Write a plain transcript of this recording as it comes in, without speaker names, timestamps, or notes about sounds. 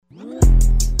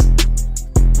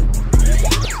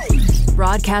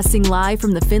Broadcasting live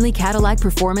from the Findlay Cadillac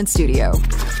Performance Studio.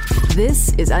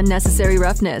 This is Unnecessary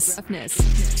Roughness.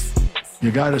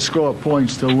 You got to score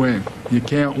points to win. You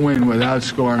can't win without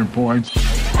scoring points.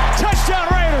 Touchdown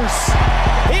Raiders!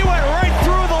 He went right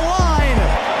through the line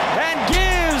and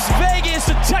gives Vegas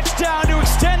a touchdown to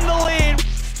extend the lead.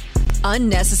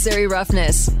 Unnecessary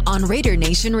Roughness on Raider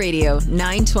Nation Radio,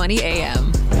 920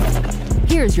 AM.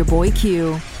 Here's your boy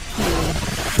Q.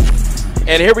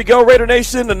 And here we go, Raider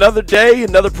Nation. Another day,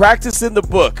 another practice in the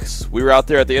books. We were out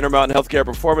there at the Intermountain Healthcare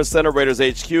Performance Center, Raiders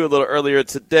HQ, a little earlier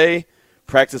today.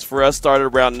 Practice for us started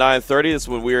around 9:30. That's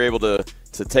when we were able to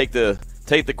take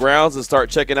the grounds and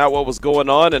start checking out what was going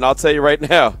on. And I'll tell you right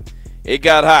now, it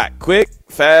got hot, quick,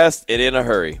 fast, and in a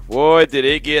hurry. Boy, did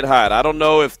it get hot. I don't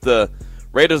know if the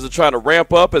Raiders are trying to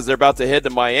ramp up as they're about to head to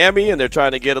Miami and they're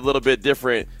trying to get a little bit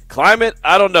different climate.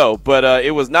 I don't know, but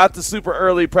it was not the super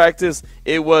early practice.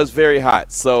 It was very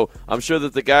hot. So I'm sure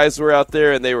that the guys were out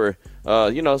there and they were,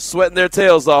 sweating their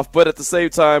tails off. But at the same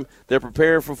time, they're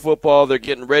preparing for football. They're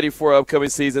getting ready for an upcoming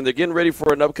season. They're getting ready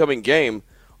for an upcoming game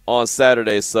on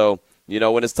Saturday. So,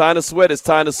 when it's time to sweat, it's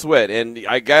time to sweat. And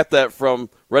I got that from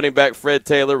running back Fred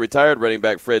Taylor, retired running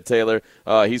back Fred Taylor.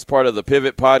 He's part of the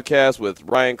Pivot podcast with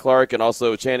Ryan Clark and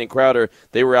also Channing Crowder.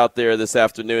 They were out there this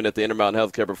afternoon at the Intermountain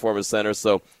Healthcare Performance Center.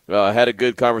 So I had a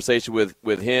good conversation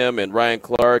with him and Ryan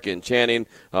Clark and Channing.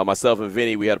 Myself and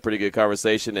Vinny, we had a pretty good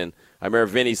conversation. And I remember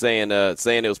Vinny saying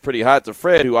it was pretty hot to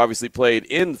Fred, who obviously played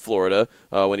in Florida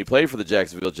when he played for the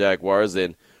Jacksonville Jaguars.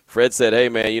 And Fred said, hey,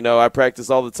 man, I practice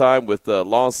all the time with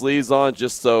long sleeves on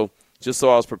just so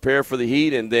I was prepared for the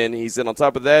heat. And then he said on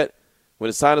top of that, when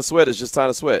it's time to sweat, it's just time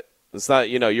to sweat. It's not,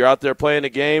 you're out there playing a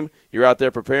game. You're out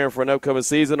there preparing for an upcoming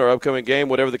season or upcoming game,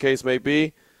 whatever the case may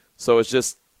be. So it's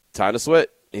just time to sweat.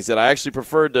 He said, I actually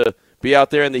preferred to be out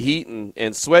there in the heat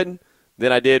and sweating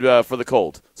than I did for the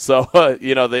cold. So,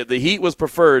 the heat was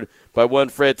preferred by one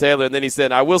Fred Taylor. And then he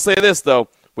said, I will say this, though.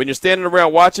 When you're standing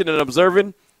around watching and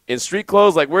observing in street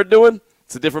clothes like we're doing,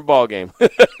 it's a different ball game.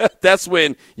 That's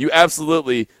when you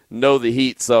absolutely know the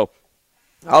heat. So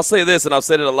I'll say this, and I've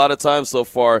said it a lot of times so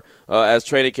far as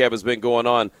training camp has been going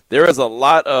on. There is a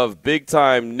lot of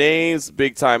big-time names,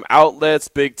 big-time outlets,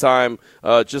 big-time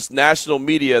just national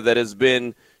media that has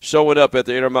been showing up at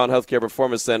the Intermountain Healthcare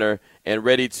Performance Center and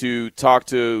ready to talk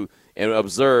to and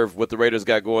observe what the Raiders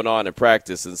got going on in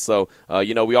practice. And so,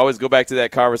 we always go back to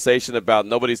that conversation about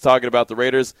nobody's talking about the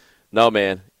Raiders. No,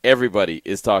 man, everybody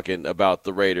is talking about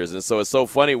the Raiders. And so it's so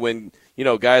funny when,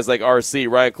 guys like RC,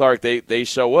 Ryan Clark, they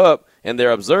show up and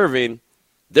they're observing.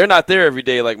 They're not there every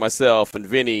day like myself and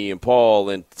Vinny and Paul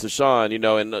and Tashawn,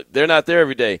 and they're not there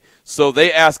every day. So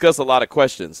they ask us a lot of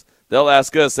questions. They'll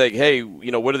ask us, like, hey,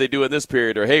 what do they do in this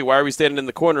period? Or, hey, why are we standing in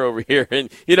the corner over here? And,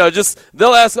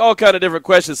 they'll ask all kind of different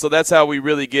questions. So that's how we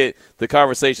really get the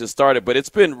conversation started. But it's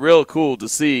been real cool to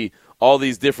see all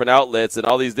these different outlets and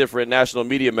all these different national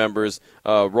media members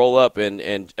roll up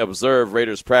and observe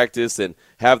Raiders practice and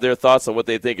have their thoughts on what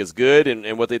they think is good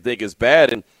and what they think is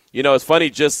bad. And, it's funny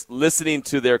just listening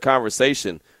to their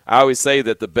conversation. I always say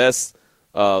that the best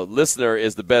listener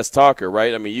is the best talker,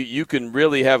 right? I mean, you can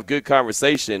really have good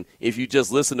conversation if you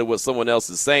just listen to what someone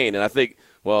else is saying. And I think,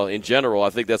 in general,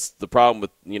 I think that's the problem with,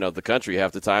 the country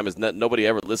half the time is nobody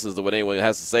ever listens to what anyone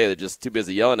has to say. They're just too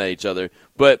busy yelling at each other.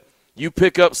 But you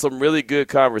pick up some really good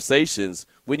conversations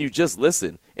when you just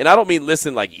listen. And I don't mean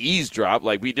listen like eavesdrop,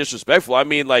 like be disrespectful. I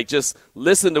mean like just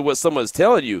listen to what someone's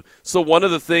telling you. So one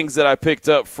of the things that I picked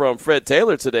up from Fred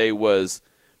Taylor today was,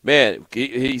 man,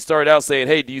 he started out saying,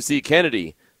 hey, do you see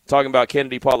Kennedy? Talking about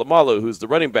Kennedy Polamalu, who's the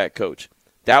running back coach.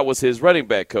 That was his running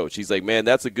back coach. He's like, man,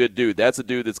 that's a good dude. That's a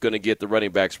dude that's going to get the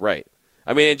running backs right.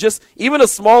 I mean, and just even a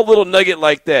small little nugget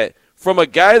like that, from a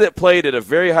guy that played at a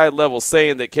very high level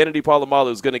saying that Kennedy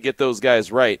Polamalu is going to get those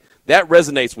guys right, that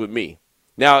resonates with me.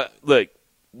 Now, look,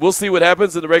 we'll see what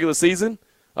happens in the regular season.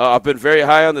 I've been very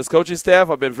high on this coaching staff.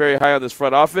 I've been very high on this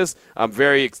front office. I'm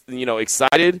very,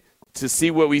 excited to see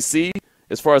what we see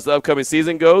as far as the upcoming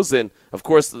season goes. And, of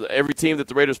course, every team that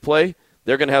the Raiders play,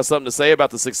 they're going to have something to say about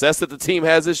the success that the team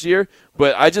has this year.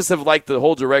 But I just have liked the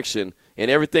whole direction and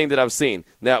everything that I've seen.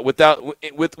 Now, with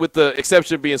the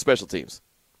exception being special teams.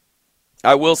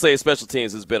 I will say special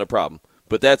teams has been a problem,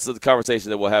 but that's the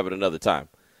conversation that we'll have at another time.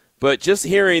 But just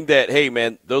hearing that, hey,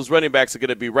 man, those running backs are going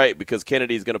to be right because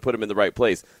Kennedy's going to put them in the right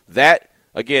place, that,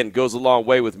 again, goes a long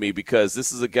way with me because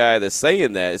this is a guy that's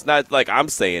saying that. It's not like I'm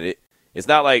saying it. It's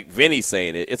not like Vinny's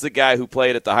saying it. It's a guy who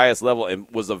played at the highest level and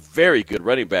was a very good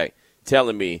running back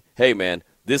telling me, hey, man,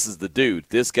 this is the dude.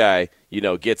 This guy,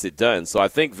 gets it done. So I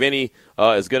think Vinny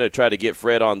is going to try to get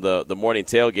Fred on the morning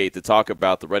tailgate to talk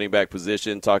about the running back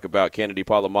position, talk about Kennedy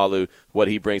Polamalu, what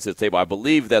he brings to the table. I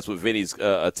believe that's what Vinny's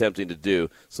attempting to do,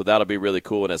 so that'll be really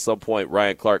cool. And at some point,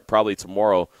 Ryan Clark, probably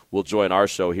tomorrow, will join our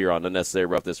show here on Unnecessary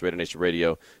Roughness, Raider Nation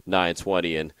Radio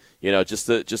 920. And, just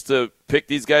to pick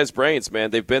these guys' brains,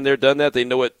 man. They've been there, done that. They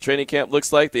know what training camp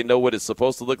looks like. They know what it's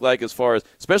supposed to look like as far as,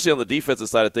 especially on the defensive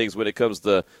side of things when it comes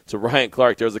to Ryan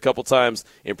Clark. There was a couple times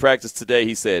in practice today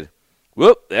he said,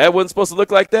 whoop, that wasn't supposed to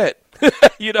look like that.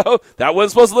 That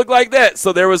wasn't supposed to look like that.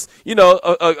 So there was,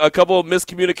 a couple of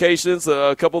miscommunications,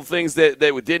 a couple of things that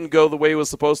didn't go the way it was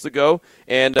supposed to go.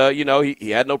 And,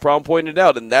 he had no problem pointing it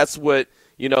out. And that's what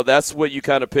you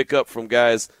kind of pick up from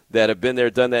guys that have been there,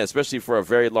 done that, especially for a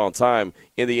very long time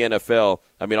in the NFL.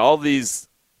 I mean, all these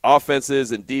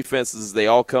offenses and defenses, they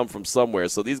all come from somewhere.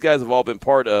 So these guys have all been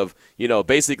part of,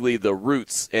 basically the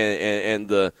roots and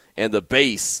the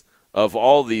base of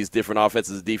all these different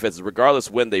offenses and defenses,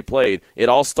 regardless when they played. It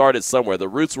all started somewhere. The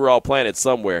roots were all planted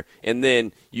somewhere, and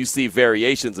then you see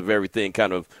variations of everything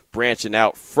kind of branching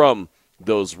out from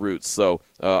those roots. So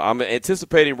I'm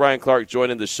anticipating Ryan Clark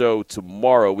joining the show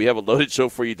tomorrow. We have a loaded show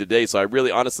for you today, so I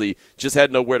really honestly just had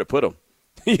nowhere to put him.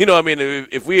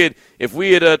 If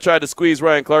we had tried to squeeze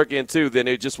Ryan Clark in too, then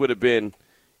it just would have been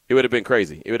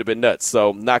crazy. It would have been nuts. So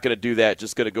I'm not going to do that.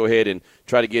 Just going to go ahead and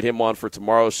try to get him on for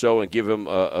tomorrow's show and give him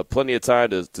plenty of time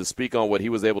to speak on what he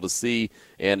was able to see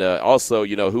and also,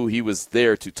 who he was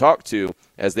there to talk to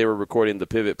as they were recording the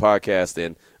Pivot podcast.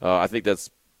 And I think that's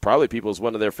probably people's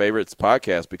one of their favorites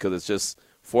podcasts because it's just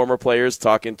former players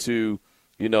talking to,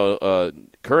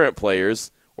 current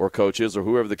players or coaches or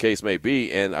whoever the case may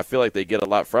be, and I feel like they get a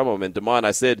lot from them. And, Damon,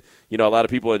 I said, a lot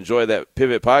of people enjoy that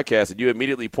Pivot podcast, and you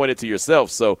immediately pointed to yourself.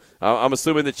 So I'm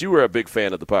assuming that you were a big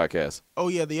fan of the podcast. Oh,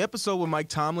 yeah, the episode with Mike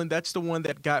Tomlin, that's the one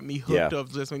that got me hooked up.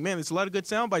 Just like, man, there's a lot of good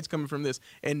sound bites coming from this.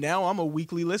 And now I'm a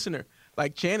weekly listener.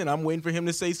 Like Channing, I'm waiting for him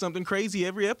to say something crazy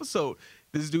every episode.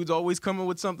 This dude's always coming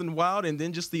with something wild, and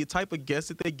then just the type of guests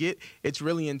that they get, it's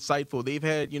really insightful. They've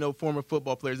had, former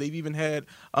football players. They've even had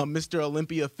Mr.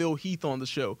 Olympia Phil Heath on the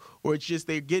show, or it's just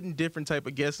they're getting different type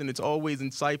of guests, and it's always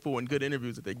insightful and good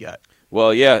interviews that they got.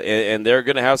 Well, yeah, and they're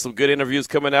going to have some good interviews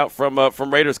coming out from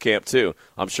Raiders camp, too.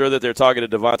 I'm sure that they're talking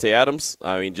to Davante Adams.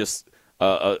 I mean, just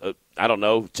I don't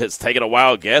know, just taking a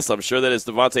wild guess. I'm sure that it's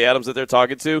Davante Adams that they're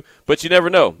talking to, but you never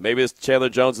know. Maybe it's Chandler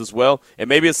Jones as well, and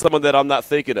maybe it's someone that I'm not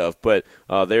thinking of, but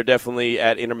they're definitely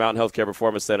at Intermountain Healthcare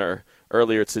Performance Center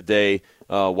earlier today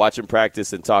watching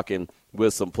practice and talking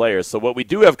with some players. So what we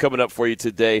do have coming up for you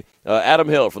today, Adam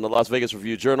Hill from the Las Vegas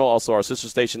Review-Journal, also our sister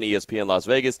station, ESPN Las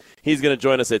Vegas. He's going to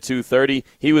join us at 2:30.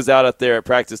 He was out there at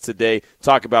practice today,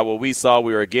 talk about what we saw.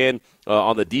 We were, again,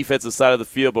 on the defensive side of the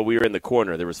field, but we were in the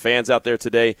corner. There was fans out there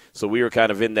today, so we were kind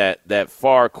of in that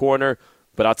far corner.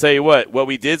 But I'll tell you what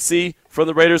we did see from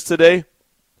the Raiders today,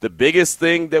 the biggest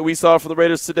thing that we saw from the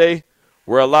Raiders today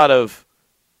were a lot of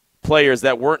players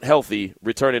that weren't healthy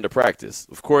returning to practice.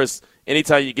 Of course,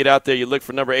 anytime you get out there, you look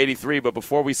for number 83, but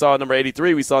before we saw number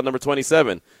 83, we saw number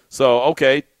 27. So,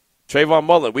 okay, Trayvon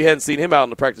Mullen, we hadn't seen him out in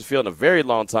the practice field in a very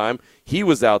long time. He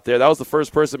was out there. That was the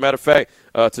first person. Matter of fact,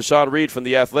 Tashawn Reed from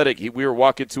The Athletic, we were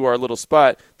walking to our little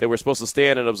spot that we're supposed to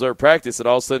stand and observe practice, and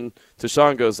all of a sudden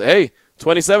Tashawn goes, hey,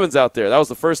 27's out there. That was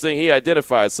the first thing he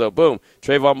identified. So, boom,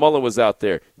 Trayvon Mullen was out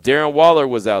there. Darren Waller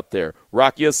was out there.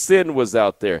 Rocky Sin was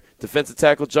out there. Defensive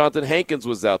tackle Jonathan Hankins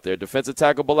was out there. Defensive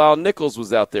tackle Bilal Nichols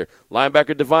was out there.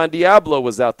 Linebacker Devon Diablo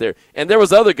was out there. And there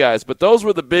was other guys, but those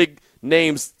were the big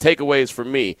names takeaways for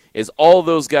me, is all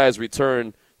those guys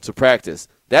return to practice.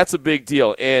 That's a big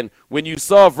deal. And when you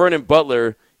saw Vernon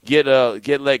Butler get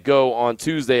let go on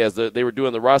Tuesday as they were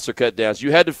doing the roster cut downs,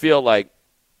 you had to feel like,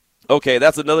 okay,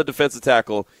 that's another defensive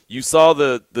tackle. You saw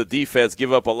the defense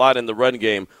give up a lot in the run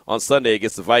game on Sunday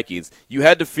against the Vikings. You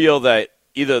had to feel that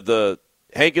either the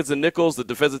Hankins and Nichols, the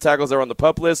defensive tackles that were on the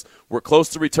PUP list, were close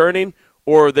to returning,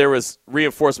 or there was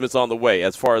reinforcements on the way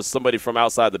as far as somebody from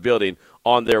outside the building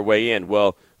on their way in.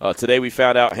 Well, today we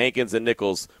found out Hankins and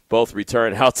Nichols both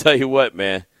returned. I'll tell you what,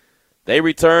 man. They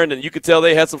returned, and you could tell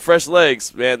they had some fresh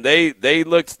legs, man. They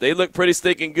looked pretty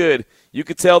stinking good. You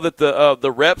could tell that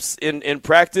the reps in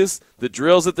practice, the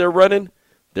drills that they're running,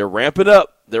 they're ramping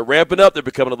up. They're ramping up. They're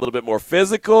becoming a little bit more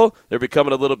physical. They're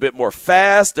becoming a little bit more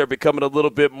fast. They're becoming a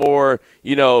little bit more,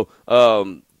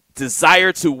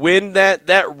 desire to win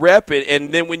that rep.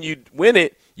 And then when you win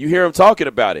it, you hear them talking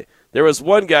about it. There was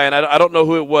one guy, and I don't know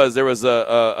who it was. There was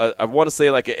I want to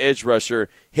say like an edge rusher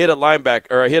hit a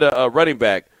linebacker or hit a running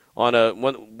back on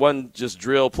one just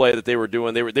drill play that they were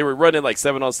doing. They were running like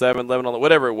 7-on-7, 11-on,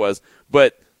 whatever it was.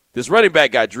 But this running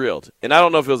back got drilled. And I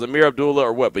don't know if it was Amir Abdullah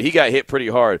or what, but he got hit pretty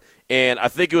hard. And I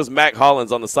think it was Mac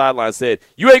Hollins on the sideline said,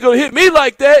 "You ain't going to hit me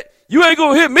like that. You ain't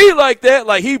going to hit me like that."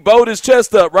 Like, he bowed his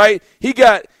chest up, right? He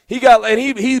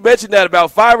mentioned that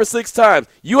about 5 or 6 times.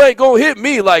 You ain't going to hit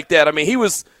me like that. I mean, he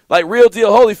was like real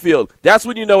deal Holyfield. That's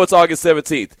when you know it's August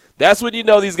 17th. That's when you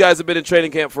know these guys have been in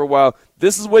training camp for a while.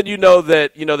 This is when you know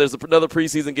that, there's another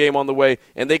preseason game on the way,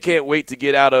 and they can't wait to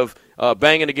get out of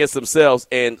banging against themselves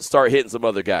and start hitting some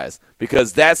other guys,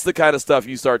 because that's the kind of stuff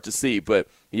you start to see. But,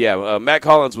 yeah, Mac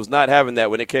Hollins was not having that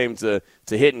when it came to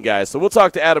hitting guys. So we'll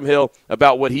talk to Adam Hill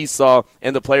about what he saw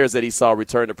and the players that he saw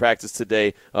return to practice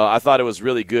today. I thought it was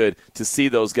really good to see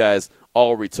those guys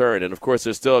all return. And, of course,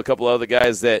 there's still a couple other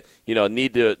guys that,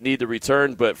 need to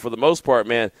return. But for the most part,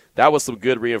 man, that was some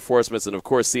good reinforcements. And, of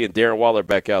course, seeing Darren Waller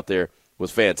back out there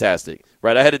was fantastic.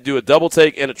 Right, I had to do a double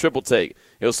take and a triple take.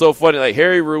 It was so funny. Like,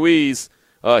 Harry Ruiz,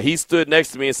 he stood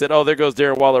next to me and said, "Oh, there goes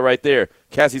Darren Waller right there."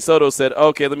 Cassie Soto said,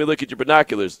 "Okay, let me look at your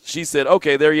binoculars." She said,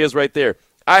 "Okay, there he is right there."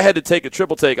 I had to take a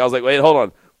triple take. I was like, "Wait, hold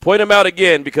on. Point him out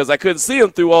again," because I couldn't see him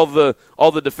through all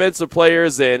the defensive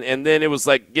players, and then it was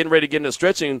like getting ready to get in a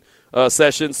stretching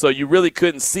session, so you really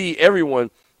couldn't see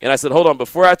everyone. And I said, "Hold on,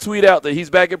 before I tweet out that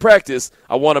he's back in practice,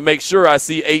 I want to make sure I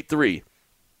see 8-3.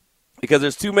 Because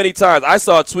there's too many times. I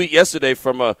saw a tweet yesterday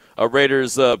from a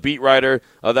Raiders beat writer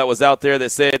that was out there that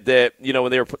said that,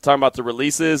 when they were talking about the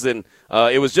releases, and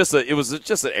it was just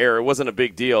an error. It wasn't a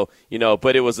big deal,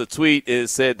 but it was a tweet. It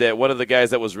said that one of the guys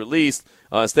that was released,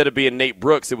 instead of being Nate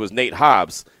Brooks, it was Nate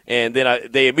Hobbs. And then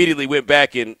they immediately went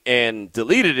back and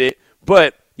deleted it.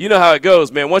 But you know how it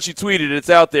goes, man. Once you tweet it, it's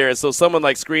out there. And so someone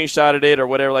like screenshotted it or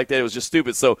whatever like that. It was just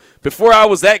stupid. So before I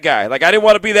was that guy, like I didn't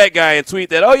want to be that guy and tweet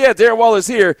that, "Oh, yeah, Darren Waller's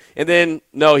here." And then,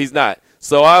 no, he's not.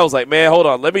 So I was like, man, hold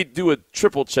on. Let me do a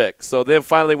triple check. So then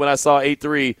finally when I saw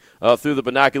 8-3 through the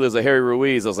binoculars of Harry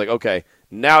Ruiz, I was like, okay,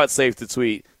 now it's safe to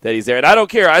tweet that he's there. And I don't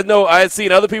care. I know I had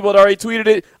seen other people that already tweeted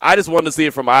it. I just wanted to see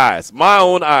it from my eyes, my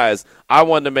own eyes. I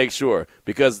wanted to make sure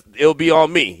because it'll be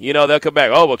on me. They'll come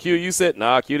back. "Oh, well, Q, you said?"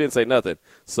 Nah, Q didn't say nothing.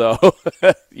 So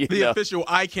the official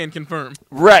I can confirm.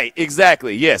 Right,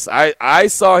 exactly. Yes, I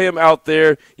saw him out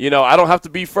there. I don't have to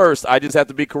be first. I just have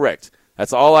to be correct.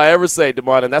 That's all I ever say,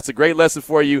 Damon, and that's a great lesson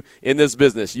for you in this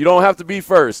business. You don't have to be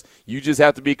first. You just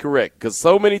have to be correct, because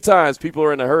so many times people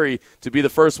are in a hurry to be the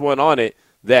first one on it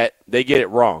that they get it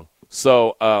wrong.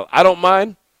 So I don't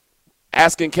mind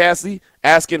asking Cassie,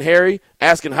 asking Harry,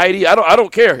 asking Heidi. I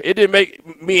don't care. It didn't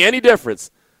make me any difference.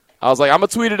 I was like, I'm going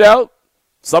to tweet it out.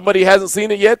 Somebody hasn't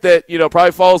seen it yet that,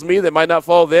 probably follows me that might not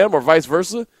follow them, or vice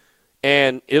versa.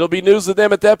 And it'll be news to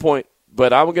them at that point.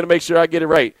 But I'm going to make sure I get it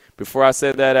right before I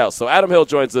send that out. So Adam Hill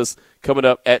joins us coming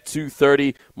up at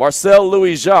 2:30. Marcel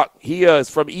Louis-Jacques, he is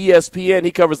from ESPN.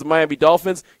 He covers the Miami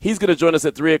Dolphins. He's going to join us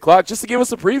at 3 o'clock just to give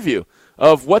us a preview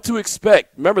of what to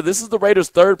expect. Remember, this is the Raiders'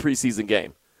 third preseason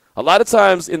game. A lot of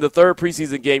times in the third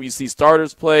preseason game, you see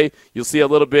starters play. You'll see a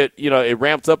little bit, it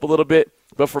ramps up a little bit.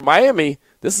 But for Miami,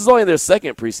 this is only their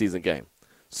second preseason game.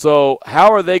 So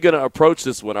how are they going to approach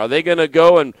this one? Are they going to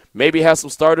go and maybe have some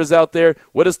starters out there?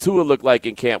 What does Tua look like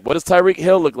in camp? What does Tyreek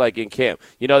Hill look like in camp?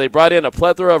 They brought in a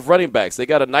plethora of running backs. They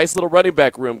got a nice little running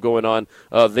back room going on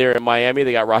there in Miami.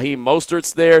 They got Raheem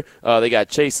Mostert's there. They got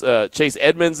Chase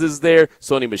Edmonds is there.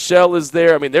 Sony Michel is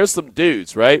there. I mean, there's some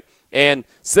dudes, right? And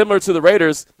similar to the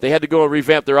Raiders, they had to go and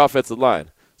revamp their offensive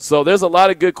line. So there's a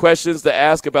lot of good questions to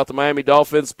ask about the Miami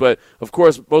Dolphins, but, of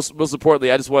course, most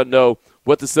importantly, I just want to know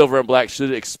what the Silver and Black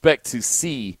should expect to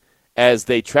see as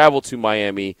they travel to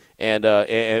Miami and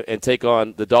take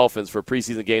on the Dolphins for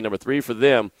preseason game number 3 for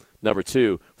them, number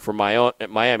 2 for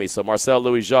Miami. So Marcel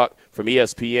Louis-Jacques from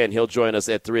ESPN, he'll join us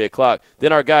at 3 o'clock.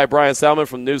 Then our guy Brian Salmon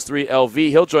from News 3 LV,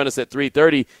 he'll join us at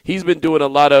 3:30. He's been doing a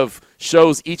lot of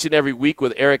shows each and every week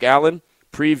with Eric Allen,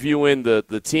 previewing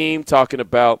the team, talking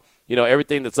about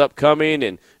everything that's upcoming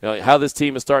and how this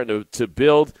team is starting to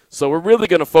build. So we're really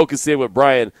going to focus in with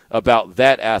Brian about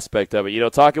that aspect of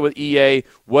it. Talking with EA,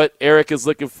 what Eric is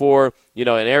looking for, and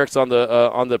Eric's on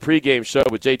the pregame show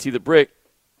with JT the Brick.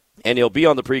 And he'll be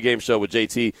on the pregame show with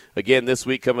JT again this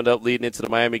week coming up leading into the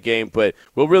Miami game. But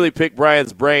we'll really pick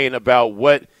Brian's brain about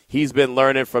what he's been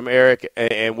learning from Eric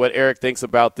and what Eric thinks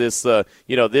about this,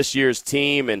 this year's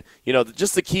team and,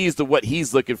 just the keys to what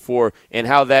he's looking for and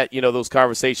how that, those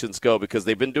conversations go, because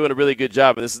they've been doing a really good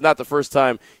job. And this is not the first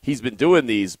time he's been doing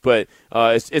these, but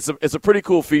it's a pretty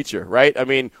cool feature, right? I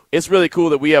mean, it's really cool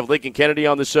that we have Lincoln Kennedy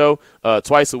on the show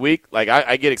twice a week. Like,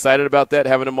 I get excited about that,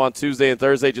 having him on Tuesday and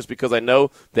Thursday, just because I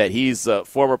know that he's a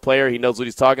former player. He knows what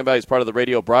he's talking about. He's part of the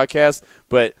radio broadcast.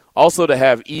 But also to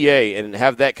have EA and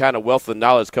have that kind of wealth of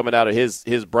knowledge coming out of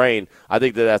his brain, I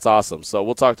think that's awesome. So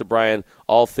we'll talk to Brian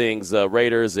all things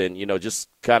Raiders and, just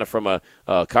kind of from a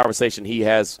conversation he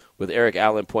has with Eric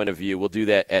Allen point of view. We'll do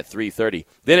that at 3:30.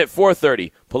 Then at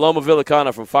 4:30, Paloma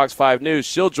Villicana from Fox 5 News,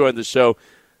 she'll join the show.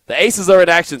 The Aces are in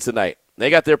action tonight. They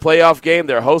got their playoff game.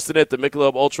 They're hosting it at the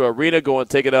Michelob Ultra Arena, going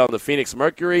to take it on the Phoenix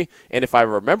Mercury. And if I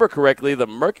remember correctly, the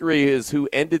Mercury is who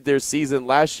ended their season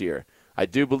last year, I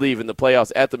do believe, in the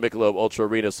playoffs at the Michelob Ultra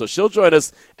Arena. So she'll join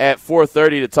us at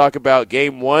 4:30 to talk about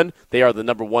Game 1. They are the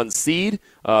number 1 seed.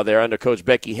 They're under Coach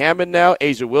Becky Hammond now.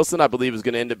 Asia Wilson, I believe, is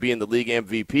going to end up being the league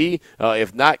MVP.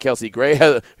 If not, Kelsey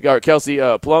Plum,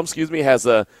 has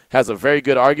a very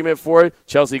good argument for it.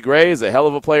 Chelsea Gray is a hell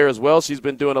of a player as well. She's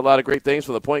been doing a lot of great things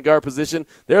from the point guard position.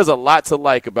 There's a lot to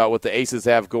like about what the Aces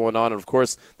have going on. And, of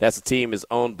course, that's a team is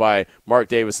owned by Mark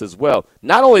Davis as well.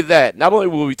 Not only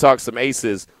will we talk some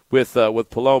Aces with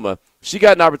Paloma, she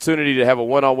got an opportunity to have a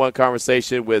one-on-one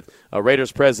conversation with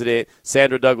Raiders president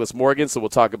Sandra Douglas Morgan, so we'll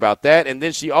talk about that. And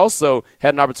then she also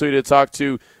had an opportunity to talk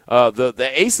to the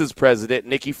Aces president,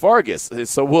 Nikki Fargas.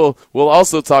 So we'll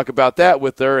also talk about that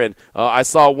with her. And I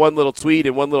saw one little tweet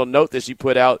and one little note that she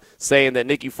put out saying that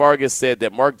Nikki Fargas said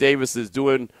that Mark Davis is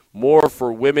doing more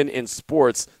for women in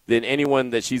sports than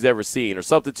anyone that she's ever seen, or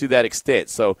something to that extent.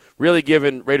 So really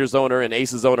giving Raiders owner and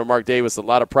Aces owner Mark Davis a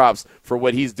lot of props for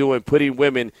what he's doing, putting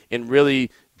women in really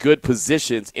good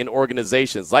positions in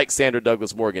organizations like Sandra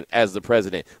Douglas Morgan as the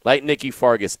president, like Nikki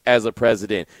Fargas as a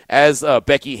president, as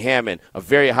Becky Hammond, a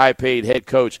very high-paid head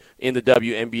coach in the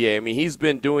WNBA. I mean, he's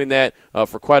been doing that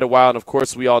for quite a while, and, of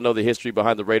course, we all know the history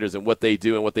behind the Raiders and what they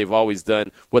do and what they've always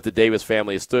done, what the Davis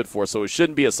family has stood for. So it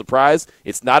shouldn't be a surprise.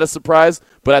 It's not a surprise,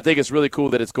 but I think it's really cool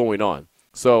that it's going on.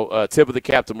 So tip of the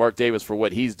cap to Mark Davis for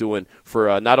what he's doing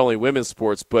for not only women's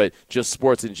sports but just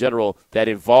sports in general that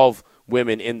involve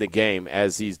women in the game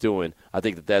as he's doing. I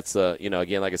think that's,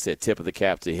 again, like I said, tip of the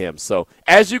cap to him. So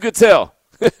as you could tell,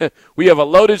 we have a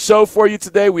loaded show for you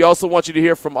today. We also want you to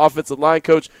hear from offensive line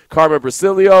coach Carmen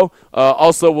Bracilio.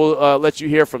 Also, we'll let you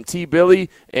hear from T. Billy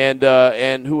and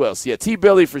who else? Yeah, T.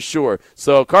 Billy for sure.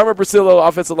 So Carmen Bracilio,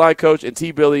 offensive line coach, and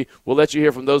T. Billy, we'll let you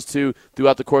hear from those two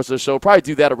throughout the course of the show. Probably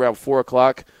do that around 4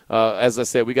 o'clock. As I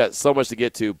said, we got so much to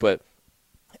get to, but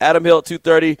Adam Hill at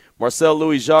 2:30, Marcel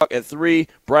Louis-Jacques at 3,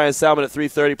 Brian Salmon at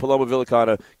 3:30, Paloma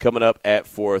Villicana coming up at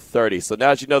 4:30. So now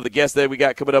that you know the guests that we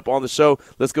got coming up on the show,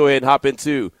 let's go ahead and hop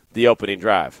into the opening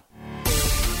drive.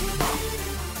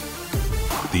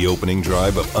 The opening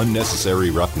drive of Unnecessary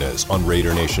Roughness on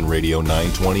Raider Nation Radio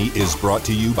 920 is brought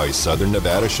to you by Southern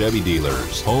Nevada Chevy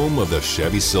Dealers, home of the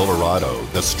Chevy Silverado,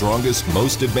 the strongest,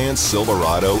 most advanced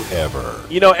Silverado ever.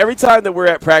 Every time that we're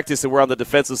at practice and we're on the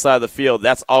defensive side of the field,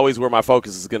 that's always where my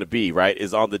focus is going to be, right,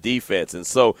 is on the defense. And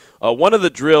so one of the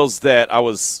drills that I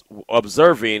was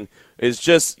observing is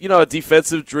just, a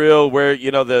defensive drill where,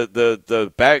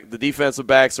 the defensive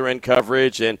backs are in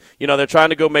coverage and, they're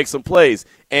trying to go make some plays.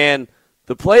 And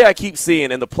the play I keep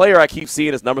seeing and the player I keep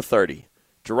seeing is number 30,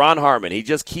 Jerron Harmon. He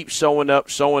just keeps showing up.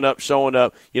 He's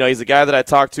a guy that I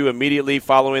talked to immediately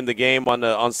following the game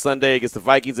on Sunday against the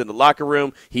Vikings in the locker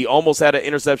room. He almost had an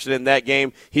interception in that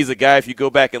game. He's a guy, if you go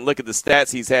back and look at the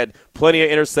stats, he's had plenty of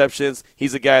interceptions.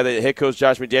 He's a guy that head coach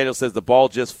Josh McDaniels says the ball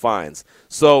just finds.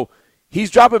 So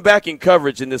he's dropping back in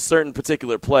coverage in this certain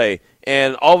particular play,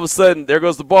 and all of a sudden there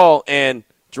goes the ball, and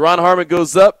Jerron Harmon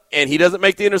goes up, and he doesn't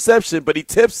make the interception, but he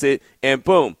tips it, and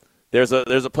boom, there's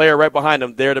a player right behind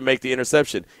him there to make the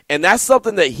interception. And that's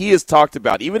something that he has talked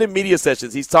about. Even in media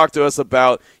sessions, he's talked to us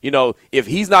about, if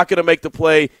he's not going to make the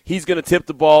play, he's going to tip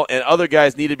the ball, and other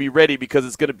guys need to be ready because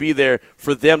it's going to be there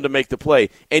for them to make the play.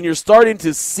 And you're starting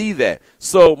to see that.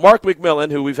 So Mark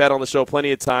McMillan, who we've had on the show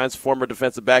plenty of times, former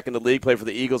defensive back in the league, played for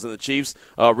the Eagles and the Chiefs,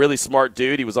 really smart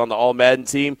dude. He was on the All-Madden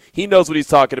team. He knows what he's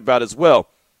talking about as well.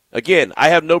 Again, I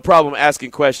have no problem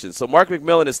asking questions. So Mark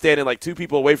McMillan is standing like 2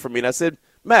 people away from me, and I said,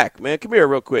 Mac, man, come here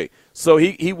real quick. So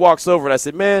he walks over, and I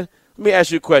said, man, let me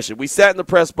ask you a question. We sat in the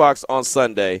press box on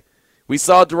Sunday. We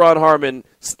saw Jerron Harmon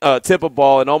tip a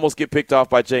ball and almost get picked off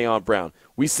by Jayon Brown.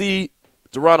 We see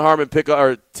Jerron Harmon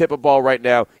tip a ball right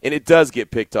now, and it does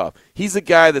get picked off. He's a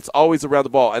guy that's always around the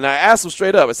ball. And I asked him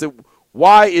straight up, I said,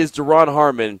 why is Jerron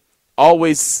Harmon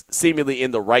always seemingly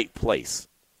in the right place?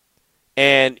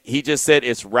 And he just said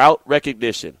it's route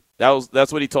recognition.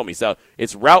 That's what he told me. So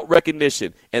it's route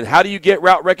recognition. And how do you get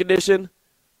route recognition?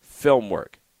 Film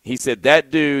work. He said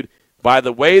that dude, by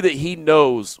the way that he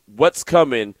knows what's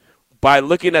coming by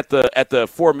looking at the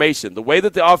formation, the way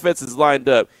that the offense is lined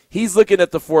up. He's looking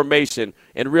at the formation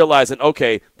and realizing,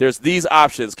 okay, there's these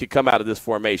options could come out of this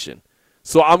formation.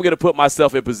 So I'm going to put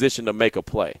myself in position to make a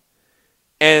play.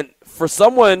 And for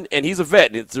someone, and he's a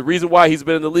vet, and it's the reason why he's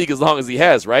been in the league as long as he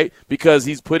has, right? Because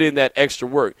he's put in that extra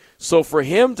work. So for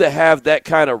him to have that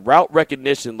kind of route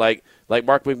recognition, like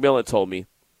Mark McMillan told me,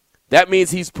 that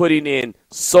means he's putting in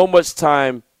so much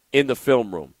time in the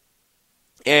film room.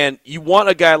 And you want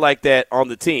a guy like that on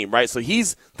the team, right? So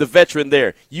he's the veteran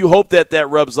there. You hope that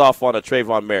rubs off on a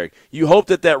Trayvon Merrick. You hope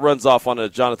that runs off on a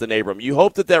Jonathan Abram. You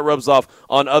hope that rubs off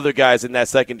on other guys in that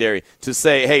secondary to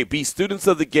say, hey, be students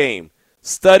of the game.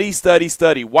 Study, study,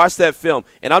 study. Watch that film.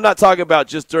 And I'm not talking about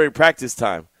just during practice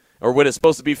time or when it's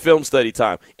supposed to be film study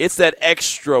time. It's that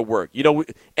extra work. You know,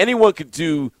 anyone could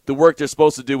do the work they're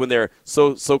supposed to do when they're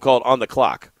so-called on the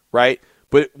clock, right?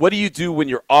 But what do you do when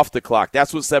you're off the clock?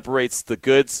 That's what separates the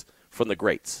goods from the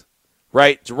greats,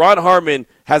 right? Duron Harmon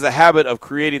has a habit of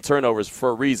creating turnovers for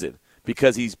a reason,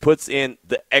 because he puts in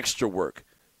the extra work,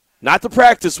 not the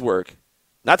practice work.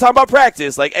 Not talking about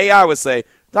practice, like AI would say.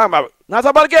 Not talking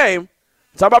about a game.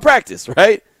 Talking about practice,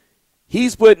 right?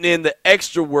 He's putting in the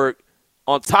extra work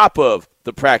on top of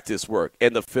the practice work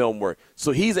and the film work.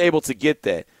 So he's able to get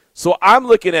that. So I'm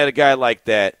looking at a guy like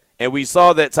that, and we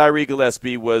saw that Tyree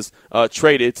Gillespie was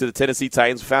traded to the Tennessee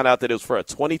Titans. We found out that it was for a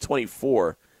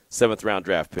 2024 7th-round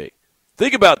draft pick.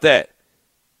 Think about that.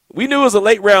 We knew it was a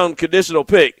late-round conditional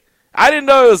pick. I didn't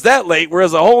know it was that late, where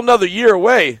it's a whole nother year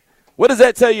away. What does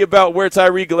that tell you about where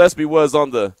Tyree Gillespie was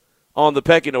on the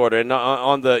pecking order and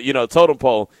on the totem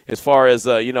pole as far as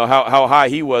how high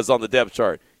he was on the depth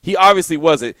chart? He obviously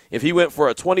wasn't if he went for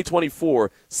a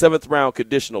 2024 7th-round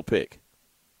conditional pick.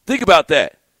 Think about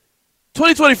that.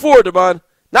 2024, Damon,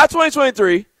 not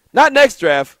 2023, not next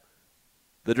draft,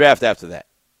 the draft after that.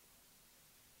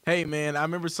 Hey, man, I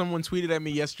remember someone tweeted at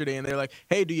me yesterday, and they're like,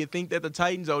 hey, do you think that the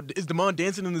Titans is Damon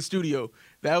dancing in the studio?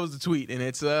 That was the tweet, and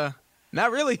it's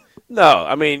not really. No,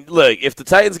 I mean, look, if the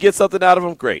Titans get something out of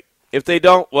him, great. If they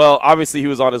don't, well, obviously he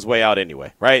was on his way out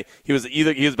anyway, right? He was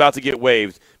about to get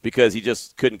waived because he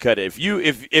just couldn't cut it.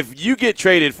 If you get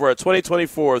traded for a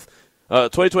 2024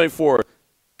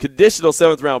 conditional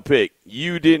 7th-round pick,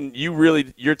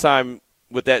 your time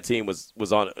with that team was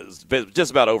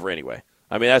just about over anyway.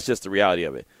 I mean, that's just the reality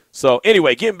of it. So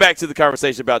anyway, getting back to the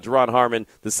conversation about Duron Harmon,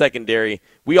 the secondary,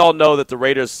 we all know that the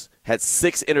Raiders had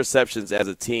 6 interceptions as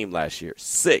a team last year.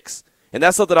 6. And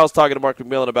that's something I was talking to Mark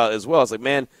McMillan about as well. It's like,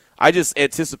 man, I just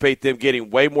anticipate them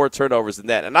getting way more turnovers than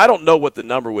that. And I don't know what the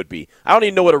number would be. I don't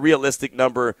even know what a realistic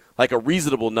number, like a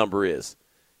reasonable number is.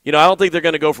 I don't think they're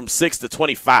going to go from 6 to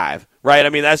 25, right? I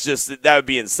mean, that would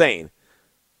be insane.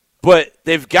 But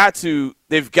they've got to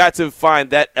find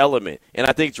that element. And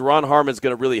I think Duron Harmon's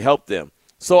going to really help them.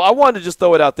 So I wanted to just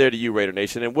throw it out there to you, Raider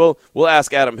Nation, and we'll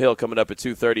ask Adam Hill coming up at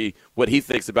 2:30 what he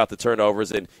thinks about the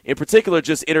turnovers and, in particular,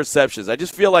 just interceptions. I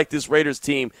just feel like this Raiders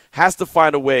team has to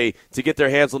find a way to get their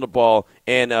hands on the ball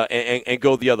and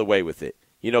go the other way with it.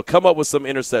 Come up with some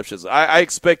interceptions. I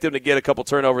expect them to get a couple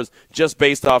turnovers just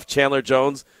based off Chandler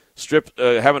Jones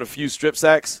having a few strip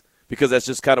sacks, because that's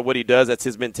just kind of what he does. That's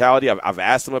his mentality. I've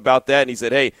asked him about that, and he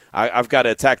said, hey, I've got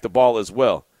to attack the ball as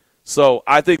well. So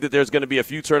I think that there's going to be a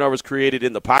few turnovers created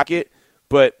in the pocket,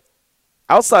 but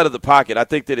outside of the pocket, I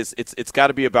think that it's got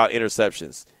to be about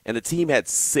interceptions. And the team had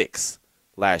 6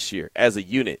 last year as a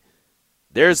unit.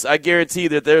 I guarantee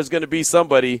that there's going to be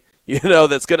somebody,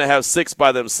 that's going to have 6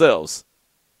 by themselves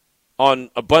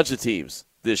on a bunch of teams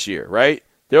this year, right?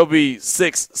 There'll be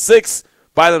 6. 6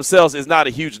 by themselves is not a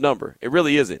huge number. It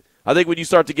really isn't. I think when you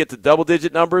start to get to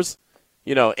double-digit numbers,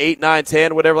 8, 9,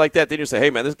 10, whatever like that, then you say, hey,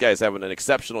 man, this guy's having an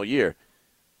exceptional year.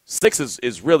 6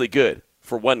 is really good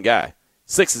for one guy.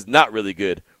 6 is not really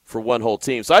good for one whole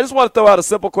team. So I just want to throw out a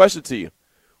simple question to you.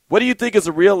 What do you think is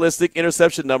a realistic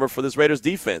interception number for this Raiders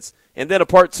defense? And then a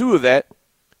part 2 of that,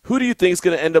 who do you think is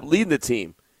going to end up leading the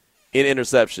team in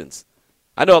interceptions?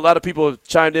 I know a lot of people have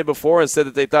chimed in before and said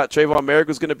that they thought Trayvon Merrick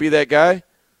was going to be that guy.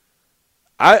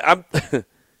 I'm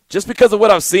just because of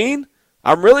what I've seen,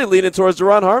 I'm really leaning towards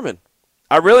Duron Harmon.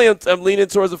 I really am leaning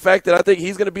towards the fact that I think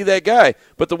he's going to be that guy.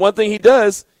 But the one thing he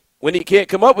does, when he can't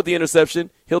come up with the interception,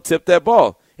 he'll tip that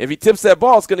ball. If he tips that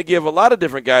ball, it's going to give a lot of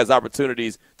different guys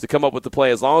opportunities to come up with the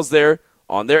play as long as they're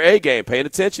on their A game, paying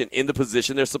attention, in the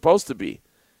position they're supposed to be.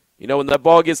 When that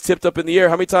ball gets tipped up in the air,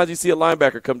 how many times do you see a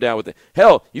linebacker come down with it?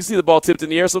 Hell, you see the ball tipped in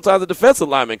the air, sometimes the defensive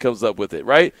lineman comes up with it,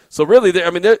 right? So really,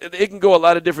 it can go a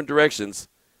lot of different directions.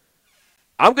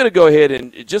 I'm going to go ahead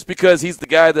and, just because he's the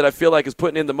guy that I feel like is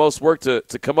putting in the most work to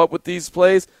come up with these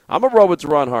plays, I'm going to roll with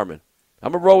Duron Harmon.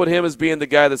 I'm going to roll with him as being the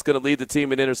guy that's going to lead the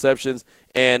team in interceptions.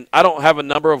 And I don't have a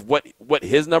number of what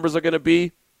his numbers are going to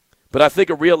be, but I think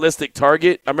a realistic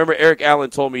target. I remember Eric Allen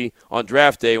told me on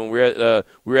draft day when we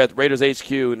were at Raiders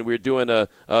HQ and we were doing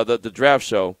the draft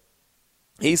show.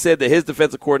 He said that his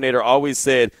defensive coordinator always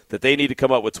said that they need to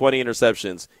come up with 20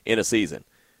 interceptions in a season.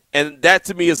 And that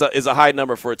to me is a high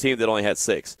number for a team that only had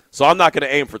 6. So I'm not going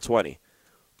to aim for 20.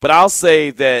 But I'll say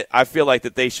that I feel like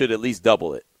that they should at least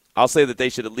double it. I'll say that they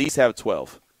should at least have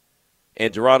 12.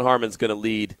 And Jerron Harmon's going to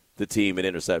lead the team in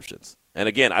interceptions. And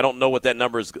again, I don't know what that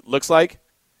number looks like.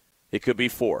 It could be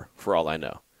 4 for all I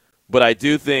know. But I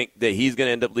do think that he's going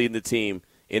to end up leading the team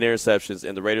in interceptions,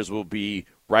 and the Raiders will be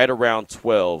right around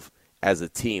 12 as a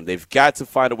team. They've got to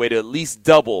find a way to at least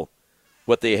double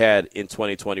what they had in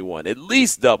 2021. At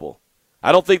least double.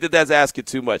 I don't think that that's asking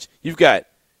too much. You've got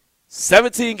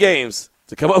 17 games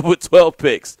to come up with 12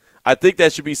 picks. I think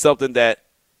that should be something that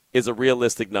is a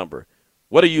realistic number.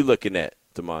 What are you looking at,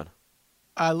 Damon?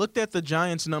 I looked at the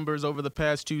Giants' numbers over the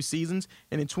past 2 seasons,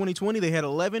 and in 2020 they had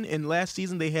 11, and last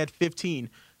season they had 15.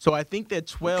 So I think that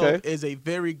 12 is a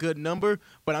very good number,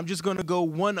 but I'm just going to go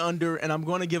 1 under, and I'm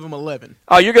going to give them 11.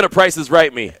 Oh, you're going to Price is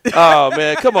Right me. Oh,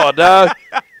 man, come on, dog.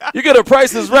 You're going to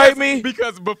Price is Right me?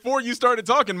 Because before you started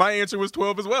talking, my answer was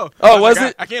 12 as well. Oh, was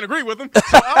it? I can't agree with him,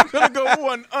 so I'm going to go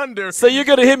 1 under. So you're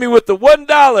going to hit me with the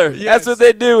 $1. Yes. That's what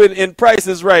they do in Price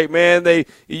is Right, man.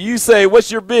 You say,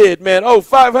 what's your bid, man? Oh,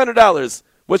 $500.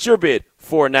 What's your bid?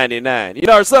 $4.99. You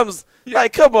know, or something's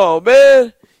like, come on,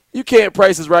 man. You can't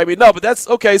Price is Right me. No, but that's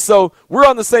okay. So we're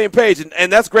on the same page,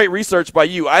 and that's great research by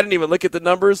you. I didn't even look at the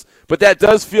numbers, but that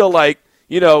does feel like,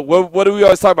 you know, what do we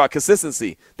always talk about?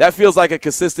 Consistency. That feels like a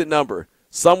consistent number.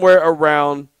 Somewhere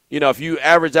around, you know, if you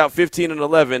average out 15 and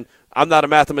 11, I'm not a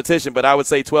mathematician, but I would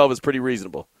say 12 is pretty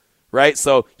reasonable, right?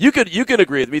 So you can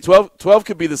agree with me. 12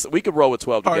 could be this. We could roll with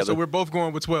 12 together. All right, so we're both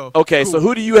going with 12. Okay, cool. So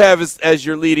who do you have as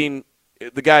your leading,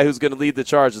 the guy who's going to lead the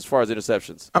charge as far as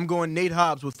interceptions? I'm going Nate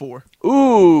Hobbs with 4.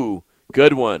 Ooh,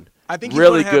 good one. I think he's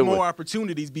really going to have more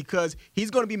opportunities because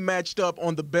he's going to be matched up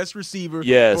on the best receiver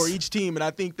for each team, and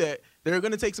I think that they're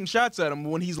going to take some shots at him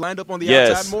when he's lined up on the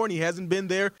outside more, and he hasn't been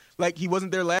there like he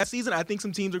wasn't there last season. I think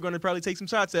some teams are going to probably take some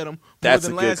shots at him more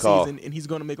than last season, and he's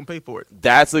going to make them pay for it.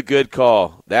 That's a good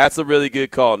call. That's a really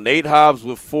good call. Nate Hobbs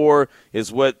with 4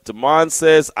 is what Damon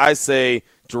says. I say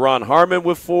Jerron Harmon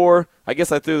with 4. I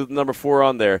guess I threw the number 4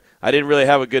 on there. I didn't really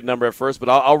have a good number at first, but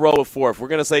I'll roll with 4. If we're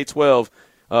going to say 12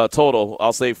 total,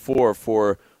 I'll say 4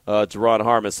 for Jerron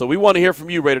Harmon. So we want to hear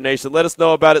from you, Raider Nation. Let us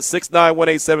know about it.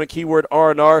 69187, keyword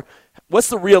R&R. What's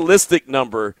the realistic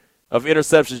number of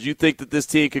interceptions you think that this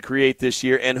team could create this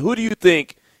year, and who do you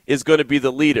think is going to be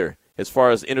the leader as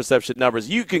far as interception numbers?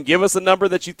 You can give us a number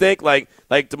that you think, like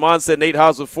Damon said, Nate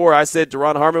Hobbs with 4. I said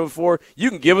Jerron Harmon with 4. You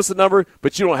can give us a number,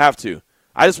 but you don't have to.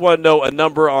 I just want to know a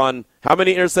number on how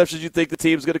many interceptions you think the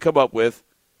team's going to come up with.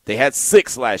 They had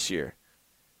 6 last year.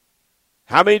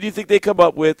 How many do you think they come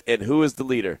up with, and who is the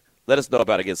leader? Let us know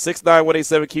about it. Again,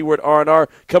 69187, keyword R&R.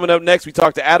 Coming up next, we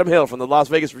talk to Adam Hill from the Las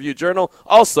Vegas Review-Journal,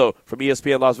 also from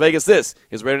ESPN Las Vegas. This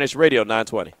is Raider Nation Radio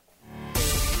 920.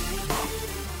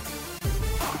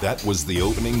 That was the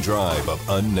opening drive of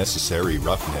Unnecessary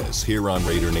Roughness here on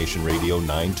Raider Nation Radio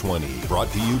 920.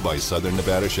 Brought to you by Southern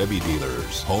Nevada Chevy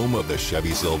Dealers, home of the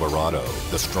Chevy Silverado,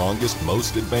 the strongest,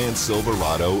 most advanced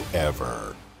Silverado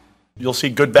ever. You'll see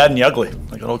good, bad, and the ugly,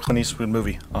 like an old Clint Eastwood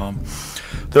movie.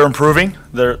 They're improving.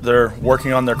 They're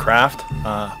working on their craft.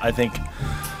 I think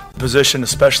the position,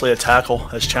 especially at tackle,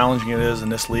 as challenging it is in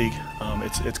this league,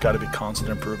 it's got to be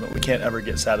constant improvement. We can't ever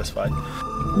get satisfied.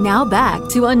 Now back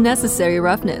to Unnecessary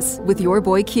Roughness with your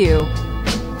boy Q.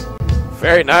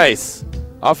 Very nice.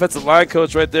 Offensive line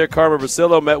coach right there, Carmen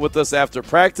Brasillo, met with us after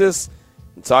practice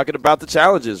and talking about the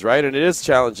challenges, right? And it is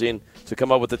challenging to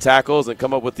come up with the tackles and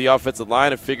come up with the offensive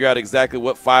line and figure out exactly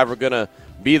what 5 are going to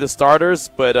be the starters.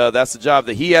 But that's the job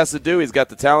that he has to do. He's got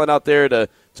the talent out there to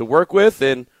work with,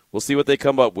 and we'll see what they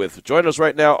come up with. Joining us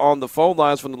right now on the phone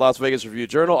lines from the Las Vegas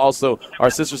Review-Journal, also our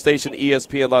sister station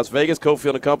ESPN Las Vegas,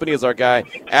 Cofield & Company, is our guy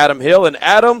Adam Hill. And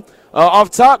Adam,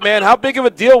 off top, man, how big of a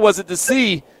deal was it to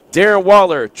see Darren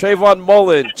Waller, Trayvon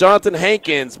Mullen, Jonathan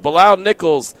Hankins, Bilal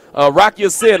Nichols, Rocky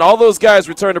Ya-Sin, all those guys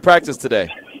return to practice today?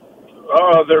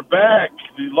 Oh, they're back.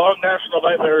 The long national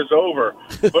nightmare is over.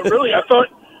 But really, I thought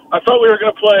we were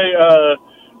going to play,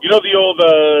 the old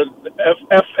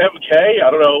FMK.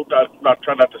 I don't know. I'm not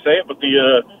trying not to say it, but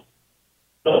the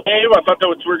game. I thought that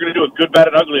we were going to do a good, bad,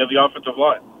 and ugly on the offensive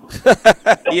line.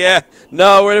 Yeah,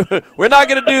 no, we're not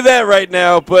going to do that right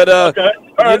now. But okay.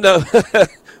 All right.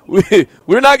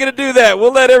 we're not going to do that.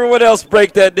 We'll let everyone else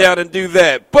break that down and do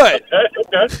that. But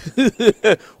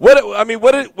Okay.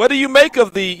 what do you make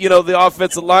of the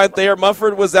offensive line? Thayer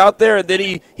Munford was out there, and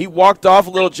then he walked off a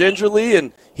little gingerly,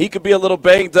 and he could be a little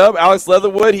banged up. Alex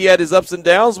Leatherwood, he had his ups and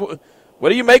downs.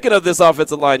 What are you making of this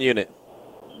offensive line unit?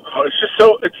 Oh, it's just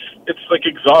it's like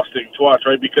exhausting to watch,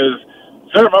 right? Because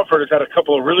Thayer Munford has had a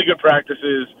couple of really good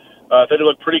practices. That he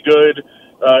looked pretty good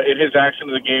in his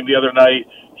action in the game the other night.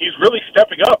 He's really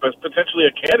stepping up as potentially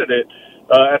a candidate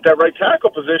at that right tackle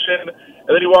position,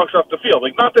 and then he walks off the field.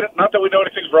 Like not that we know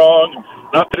anything's wrong,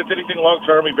 not that it's anything long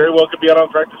term. He very well could be out on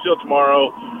the practice field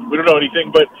tomorrow. We don't know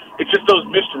anything, but it's just those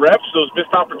missed reps, those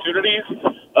missed opportunities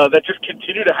that just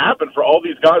continue to happen for all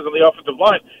these guys on the offensive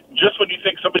line. Just when you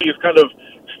think somebody is kind of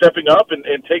stepping up and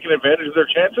taking advantage of their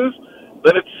chances,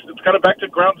 then it's kind of back to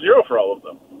ground zero for all of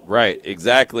them. Right,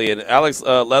 exactly. And Alex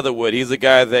Leatherwood, he's a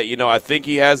guy that, I think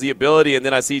he has the ability, and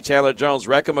then I see Chandler Jones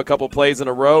wreck him a couple plays in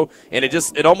a row, and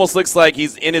it almost looks like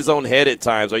he's in his own head at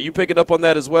times. Are you picking up on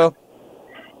that as well?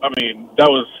 I mean, that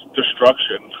was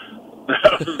destruction.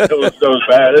 that was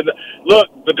bad. And look,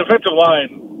 the defensive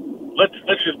line,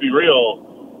 let's just be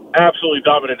real, absolutely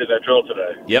dominated that drill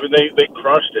today. Yep. I mean, they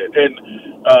crushed it. And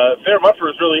Thayer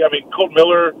Munford is really, Colt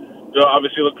Miller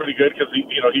obviously looked pretty good because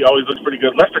he always looks pretty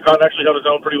good. Lester Cotton actually held his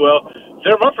own pretty well.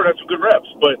 Thayer Munford had some good reps,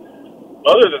 but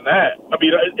other than that,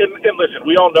 and listen,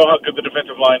 we all know how good the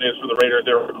defensive line is for the Raiders.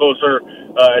 They were closer,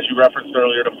 as you referenced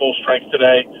earlier, to full strength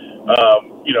today.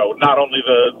 Not only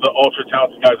the ultra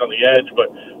talented guys on the edge, but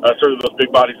certainly those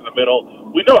big bodies in the middle.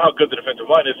 We know how good the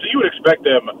defensive line is, so you would expect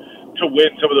them to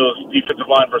win some of those defensive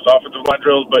line versus offensive line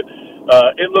drills, but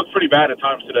it looked pretty bad at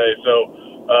times today.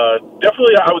 So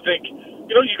definitely, I would think,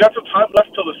 you got some time left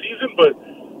till the season, but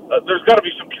there's got to be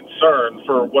some concern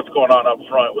for what's going on up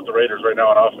front with the Raiders right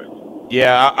now on offense.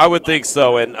 Yeah, I would think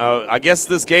so. And I guess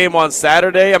this game on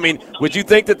Saturday, would you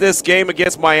think that this game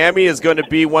against Miami is going to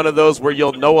be one of those where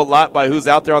you'll know a lot by who's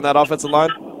out there on that offensive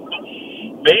line?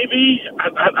 Maybe.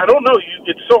 I don't know.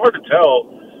 It's so hard to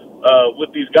tell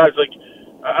with these guys. Like,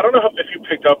 I don't know if you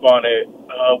picked up on it.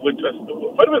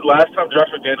 It might have been last time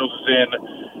Josh McDaniels was in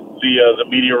the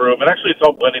media room, and actually it's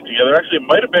all blending together. Actually, it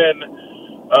might have been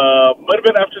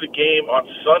after the game on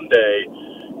Sunday,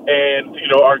 and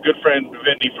our good friend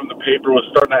Vinny from the paper was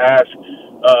starting to ask.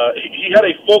 He had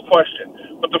a full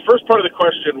question, but the first part of the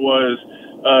question was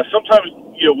sometimes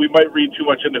we might read too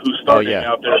much into who's starting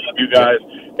out there for you guys,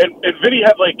 and Vinny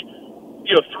had 3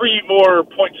 more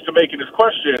points to make in his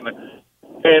question,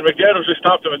 and McDaniels just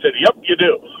stopped him and said, "Yep, you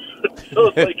do." So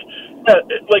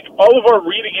it's like all of our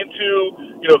reading into,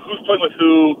 who's playing with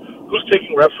who's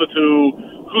taking reps with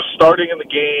who's starting in the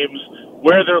games,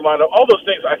 where they're lined up, all those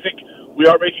things I think we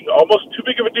are making almost too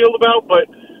big of a deal about, but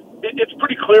it's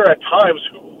pretty clear at times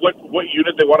what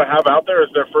unit they want to have out there as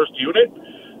their first unit.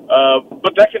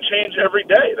 But that can change every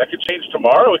day. That could change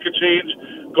tomorrow. It could change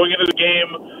going into the game,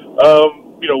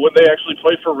 when they actually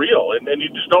play for real. And you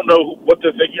just don't know what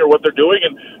they're thinking or what they're doing.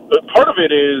 And part of it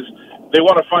is they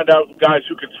want to find out guys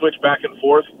who can switch back and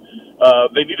forth.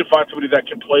 They need to find somebody that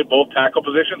can play both tackle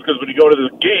positions, because when you go to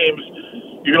the games,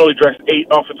 you can only dress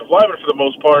 8 offensive linemen for the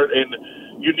most part, and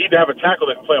you need to have a tackle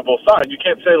that can play on both sides. You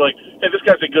can't say hey, this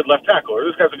guy's a good left tackle or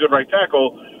this guy's a good right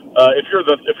tackle. If you're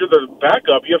the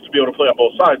backup, you have to be able to play on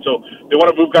both sides. So they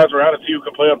want to move guys around and see who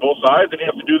can play on both sides, and you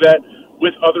have to do that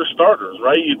with other starters,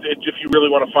 right? If you really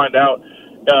want to find out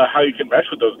how you can mesh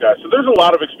with those guys. So there's a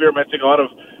lot of experimenting, a lot of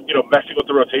messing with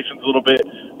the rotations a little bit.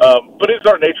 But it's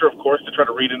our nature, of course, to try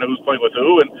to read into who's playing with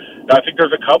who. And I think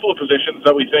there's a couple of positions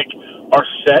that we think are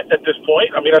set at this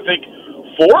point. I think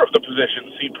 4 of the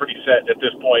positions seem pretty set at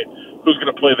this point. Who's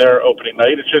going to play their opening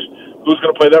night? It's just who's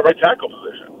going to play that right tackle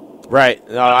position. Right.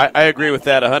 No, I agree with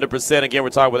that 100%. Again, we're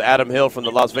talking with Adam Hill from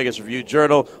the Las Vegas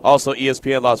Review-Journal, also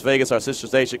ESPN Las Vegas, our sister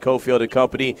station, Cofield and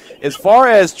Company. As far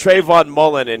as Trayvon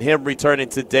Mullen and him returning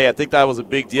today, I think that was a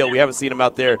big deal. We haven't seen him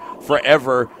out there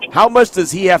forever. How much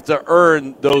does he have to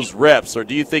earn those reps, or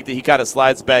do you think that he kind of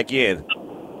slides back in?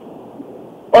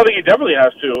 Well, I think he definitely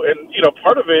has to. And,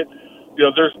 part of it,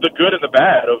 there's the good and the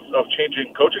bad of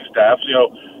changing coaching staffs.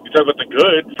 You talk about the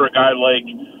good for a guy like,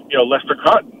 Lester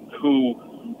Cotton, who,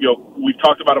 we've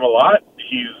talked about him a lot.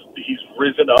 He's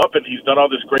risen up and he's done all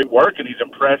this great work and he's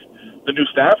impressed the new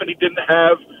staff, and he didn't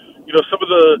have, some of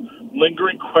the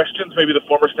lingering questions maybe the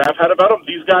former staff had about him.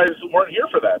 These guys weren't here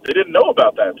for that. They didn't know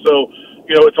about that. So,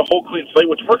 it's a whole clean slate,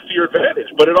 which works to your advantage,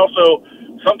 but it also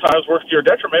sometimes works to your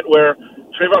detriment, where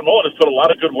Trayvon Mullen has put a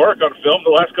lot of good work on film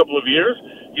the last couple of years.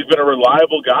 He's been a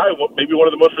reliable guy, maybe one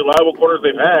of the most reliable corners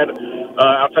they've had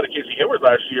outside of Casey Hayward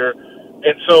last year.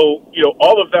 And so,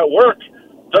 all of that work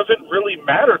doesn't really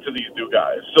matter to these new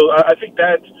guys. So I think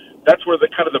that that's where the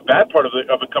kind of the bad part of it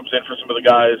comes in for some of the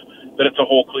guys, that it's a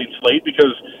whole clean slate,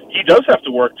 because he does have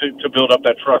to work to build up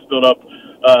that trust, build up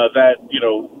that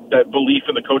belief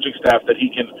in the coaching staff that he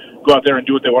can go out there and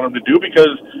do what they want him to do,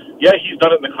 because he's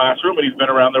done it in the classroom and he's been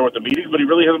around there with the meetings, but he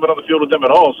really hasn't been on the field with them at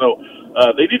all. So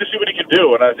they need to see what he can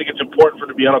do, and I think it's important for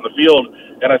him to be out on the field,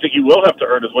 and I think he will have to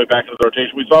earn his way back into the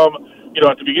rotation. We saw him,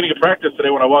 at the beginning of practice today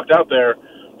when I walked out there.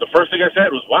 The first thing I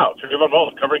said was, "Wow, Trayvon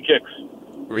Mullen covering kicks."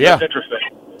 Yeah, that's interesting.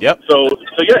 Yep. So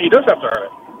he does have to earn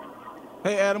it.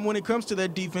 Hey, Adam, when it comes to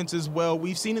that defense as well,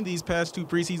 we've seen in these past 2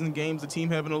 preseason games the team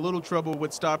having a little trouble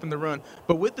with stopping the run.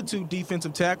 But with the 2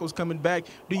 defensive tackles coming back,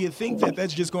 do you think that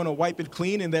that's just going to wipe it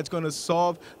clean and that's going to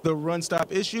solve the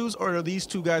run-stop issues, or are these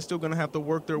 2 guys still going to have to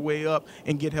work their way up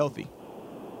and get healthy?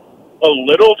 A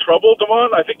little trouble, Damon.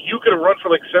 I think you could have run for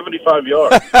like 75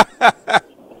 yards.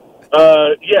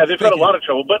 They've had a lot of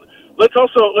trouble. But let's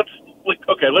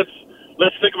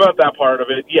think about that part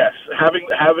of it. Yes, having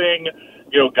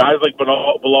guys like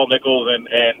Bilal Nichols and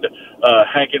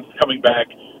Hankins coming back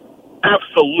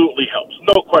absolutely helps.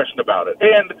 No question about it.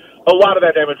 And a lot of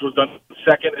that damage was done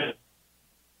second and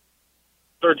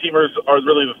third teamers are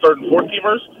really the third and fourth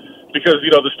teamers, because,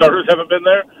 the starters haven't been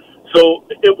there. So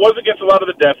it was against a lot of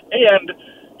the depth, and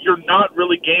you're not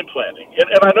really game planning.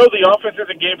 And I know the offense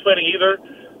isn't game planning either,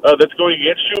 that's going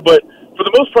against you, but for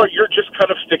the most part, you're just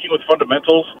kind of sticking with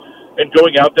fundamentals and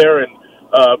going out there and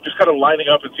just kind of lining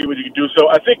up and see what you can do. So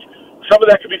I think some of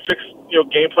that can be fixed,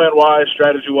 game plan-wise,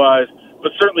 strategy-wise,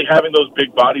 but certainly having those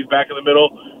big bodies back in the middle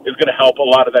is going to help a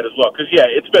lot of that as well. Because,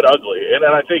 it's been ugly. And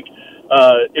I think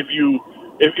if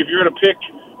you're going to pick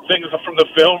things from the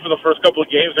film for the first couple of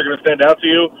games, they're going to stand out to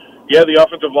you. Yeah, the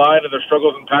offensive line and their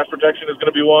struggles in pass protection is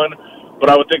going to be one, but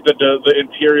I would think that the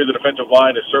interior, the defensive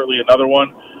line, is certainly another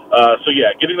one.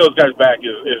 Getting those guys back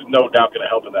is no doubt going to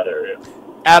help in that area.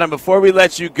 Adam, before we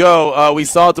let you go, we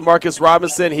saw DeMarcus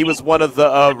Robinson. He was one of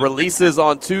the releases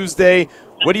on Tuesday.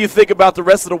 What do you think about the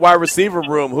rest of the wide receiver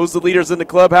room? Who's the leaders in the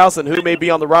clubhouse, and who may be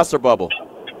on the roster bubble?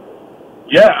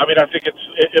 Yeah, I think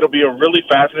it'll be a really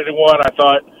fascinating one. I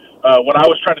thought when I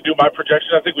was trying to do my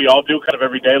projections, I think we all do kind of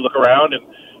every day, look around and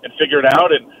figure it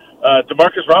out. And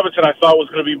DeMarcus Robinson, I thought, was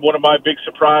going to be one of my big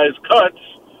surprise cuts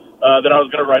that I was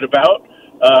going to write about.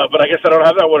 But I guess I don't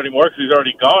have that one anymore because he's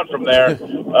already gone from there.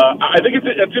 I think it's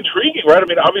intriguing, right?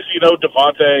 Obviously,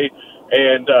 Devontae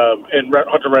and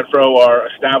Hunter Renfrow are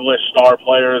established star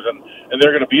players, and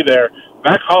they're going to be there.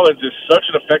 Mac Hollins is such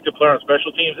an effective player on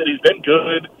special teams, and he's been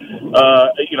good,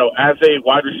 as a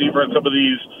wide receiver in some of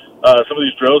these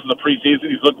drills in the preseason.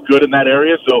 He's looked good in that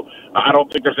area, so I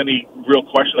don't think there's any real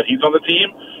question that he's on the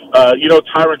team.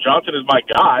 Tyron Johnson is my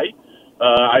guy.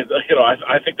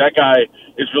 I think that guy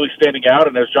is really standing out,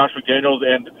 and as Josh McDaniels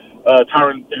and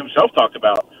Tyron himself talked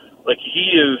about,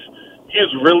 he is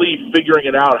really figuring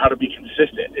it out how to be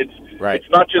consistent. It's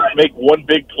not just make one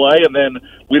big play and then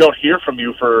we don't hear from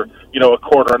you for a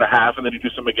quarter and a half and then you do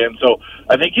something again. So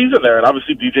I think he's in there, and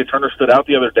obviously DJ Turner stood out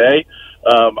the other day.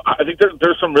 I think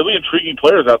there's some really intriguing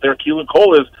players out there. Keelan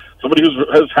Cole is somebody who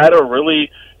has had a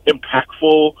really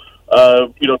impactful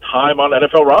time on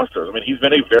NFL rosters. He's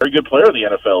been a very good player in the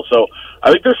NFL. So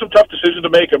I think there's some tough decisions to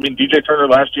make. DJ Turner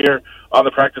last year on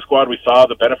the practice squad, we saw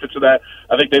the benefits of that.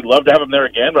 I think they'd love to have him there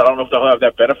again, but I don't know if they'll have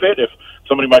that benefit if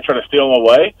somebody might try to steal him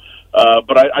away.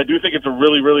 But I do think it's a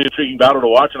really, really intriguing battle to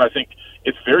watch, and I think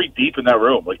it's very deep in that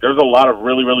room. There's a lot of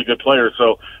really, really good players.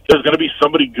 So there's going to be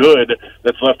somebody good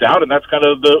that's left out, and that's kind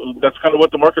of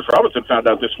what DeMarcus Robinson found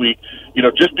out this week.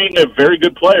 Just being a very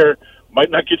good player might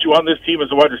not get you on this team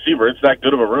as a wide receiver. It's that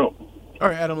good of a room. All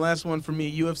right, Adam, last one for me.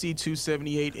 UFC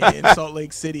 278 in Salt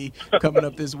Lake City coming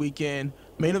up this weekend.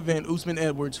 Main event, Usman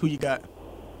Edwards. Who you got?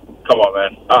 Come on,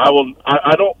 man.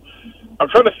 I'm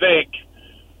trying to think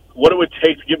what it would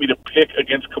take to get me to pick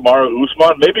against Kamaru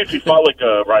Usman. Maybe if he fought like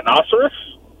a rhinoceros.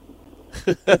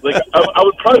 I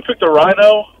would probably pick the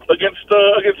rhino against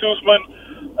Usman.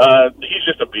 He's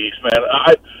just a beast, man.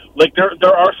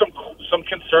 There are some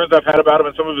concerns I've had about him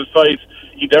in some of his fights.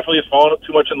 He definitely has fallen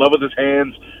too much in love with his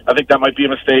hands. I think that might be a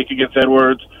mistake against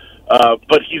Edwards.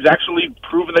 But he's actually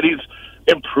proven that he's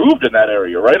improved in that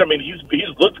area, right? He's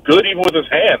looked good even with his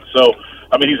hands. So,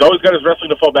 he's always got his wrestling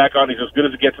to fall back on. He's as good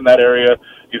as it gets in that area.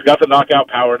 He's got the knockout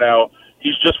power now.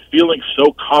 He's just feeling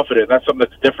so confident. That's something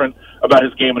that's different about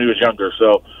his game when he was younger.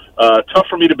 So, tough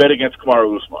for me to bet against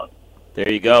Kamaru Usman. There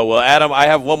you go. Well, Adam, I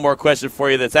have one more question for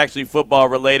you that's actually football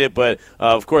related, but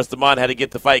of course, Damon had to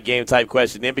get the fight game type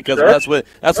question in because that's what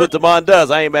Damon does.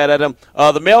 I ain't mad at him.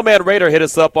 The Mailman Raider hit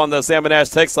us up on the Salmon Ash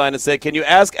text line and said, "Can you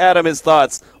ask Adam his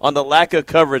thoughts on the lack of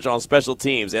coverage on special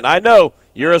teams?" And I know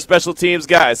you're a special teams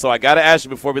guy, so I got to ask you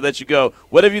before we let you go.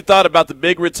 What have you thought about the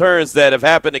big returns that have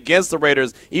happened against the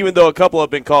Raiders, even though a couple have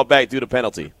been called back due to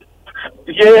penalty?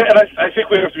 Yeah, and I think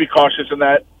we have to be cautious in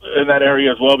that area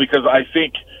as well, because I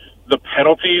think the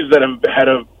penalties that have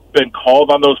been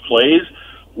called on those plays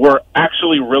were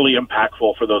actually really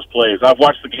impactful for those plays. I've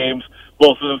watched the games,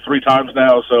 both of them 3 times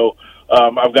now, so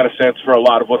I've got a sense for a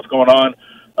lot of what's going on.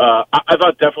 I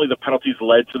thought definitely the penalties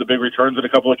led to the big returns in a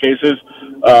couple of cases,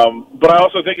 but I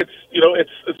also think it's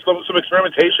some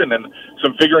experimentation and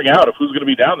some figuring out of who's going to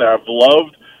be down there. I've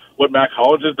loved what Mac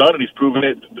Hollins has done, and he's proven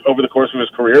it over the course of his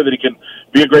career that he can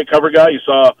be a great cover guy. You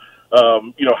saw,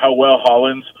 how well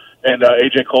Hollins and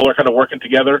AJ Cole are kind of working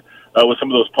together with some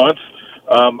of those punts.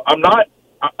 I'm going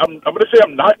to say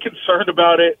I'm not concerned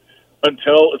about it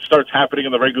until it starts happening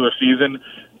in the regular season,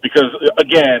 because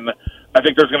again, I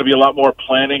think there's going to be a lot more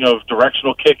planning of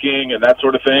directional kicking and that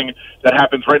sort of thing that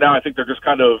happens. Right now, I think they're just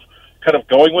kind of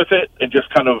going with it and just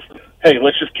kind of, hey,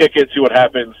 let's just kick it, see what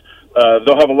happens.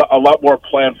 They'll have a lot more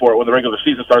plan for it when the regular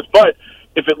season starts. But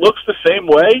if it looks the same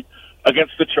way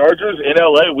against the Chargers in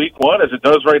LA week 1 as it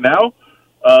does right now,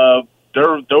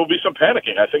 there will be some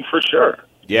panicking, I think, for sure.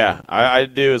 Yeah, I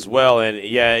do as well. And,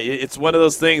 yeah, it's one of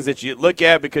those things that you look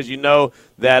at because you know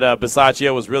that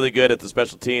Bisaccia was really good at the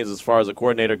special teams as far as a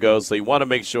coordinator goes. So you want to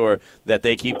make sure that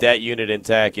they keep that unit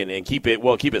intact and keep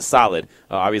it solid.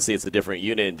 Obviously, it's a different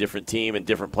unit and different team and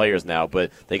different players now,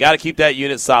 but they got to keep that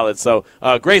unit solid. So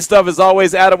great stuff as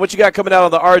always. Adam, what you got coming out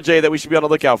on the RJ that we should be on the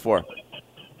lookout for?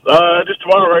 Just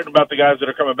tomorrow, writing about the guys that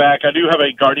are coming back. I do have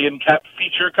a Guardian Cap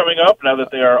feature coming up now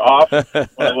that they are off.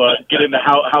 We'll get into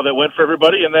how that went for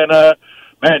everybody. And then,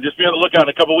 just be on the lookout in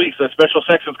a couple weeks. A special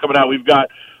section's coming out. We've got,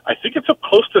 I think it's up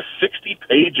close to 60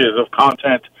 pages of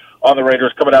content on the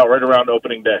Raiders coming out right around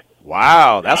opening day.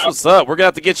 Wow, that's what's up. We're going to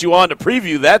have to get you on to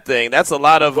preview that thing. That's a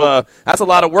lot of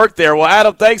work there. Well,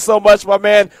 Adam, thanks so much, my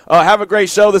man. Have a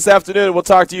great show this afternoon. We'll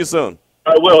talk to you soon.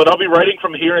 I will, and I'll be writing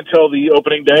from here until the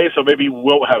opening day, so maybe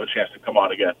we'll have a chance to come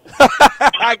on again.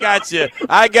 I got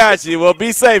you. Well,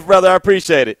 be safe, brother. I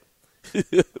appreciate it.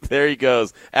 There he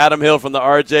goes. Adam Hill from the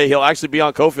RJ. He'll actually be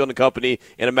on Cofield and Company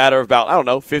in a matter of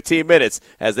about, 15 minutes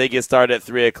as they get started at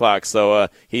 3 o'clock. So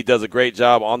he does a great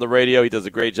job on the radio. He does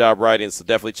a great job writing, so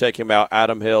definitely check him out.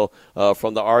 Adam Hill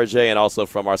from the RJ and also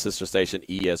from our sister station,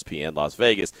 ESPN Las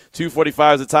Vegas.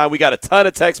 2:45 is the time. We got a ton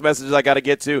of text messages I got to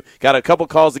get to. Got a couple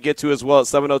calls to get to as well at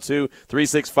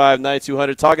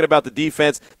 702-365-9200. Talking about the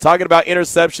defense, talking about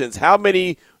interceptions. How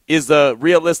many is the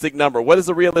realistic number? What is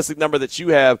the realistic number that you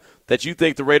have that you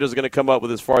think the Raiders are going to come up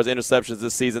with as far as interceptions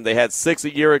this season? They had 6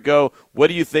 a year ago. What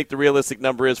do you think the realistic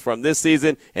number is from this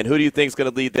season, and who do you think is going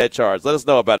to lead that charge? Let us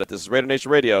know about it. This is Raider Nation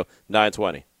Radio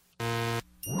 920.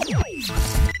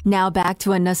 Now back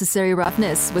to Unnecessary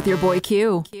Roughness with your boy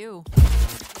Q.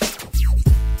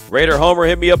 Raider Homer,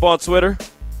 hit me up on Twitter.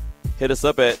 Hit us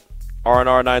up at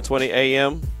RNR 920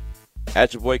 AM,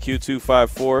 at your boy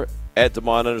Q254, at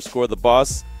Damon_the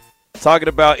boss. Talking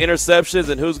about interceptions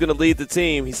and who's going to lead the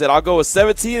team. He said, I'll go with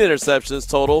 17 interceptions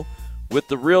total with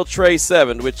the real Trey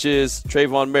 7, which is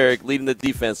Trayvon Merrick leading the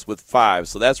defense with 5.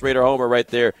 So that's Raider Homer right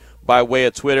there by way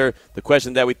of Twitter. The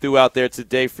question that we threw out there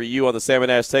today for you on the Salmon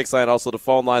Ash text line, also the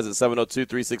phone lines at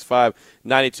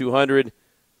 702-365-9200.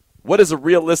 What is a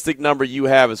realistic number you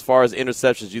have as far as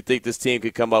interceptions you think this team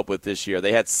could come up with this year?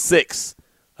 They had 6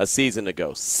 a season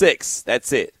ago. 6.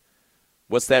 That's it.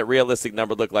 What's that realistic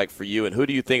number look like for you, and who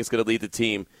do you think is going to lead the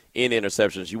team in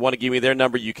interceptions? You want to give me their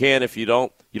number, you can. If you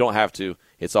don't, you don't have to.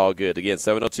 It's all good. Again,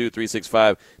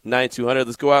 702-365-9200.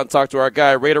 Let's go out and talk to our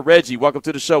guy, Raider Reggie. Welcome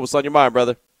to the show. What's on your mind,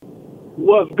 brother?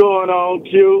 What's going on,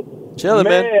 Q? Chilling,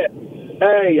 man.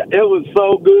 Hey, it was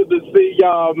so good to see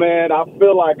y'all, man. I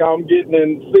feel like I'm getting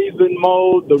in season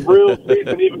mode, the real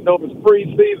season, even though it's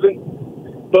preseason.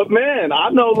 But, man, I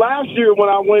know last year when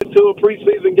I went to a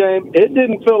preseason game, it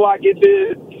didn't feel like it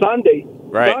did Sunday.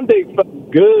 Right. Sunday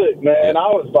felt good, man. I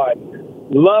was, like,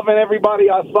 loving everybody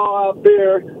I saw out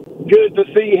there. Good to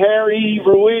see Harry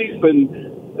Ruiz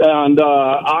and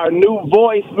our new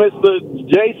voice, Mr.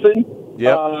 Jason.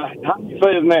 Yep. How do you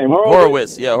say his name?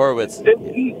 Horowitz. Yeah, Horowitz.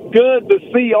 It's good to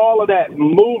see all of that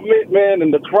movement, man,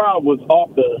 and the crowd was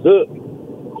off the hook.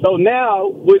 So now,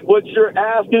 with what you're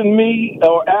asking me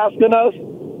or asking us,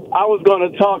 I was going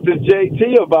to talk to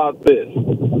JT about this.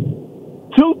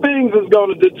 2 things is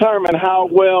going to determine how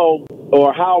well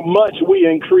or how much we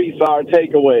increase our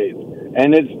takeaways.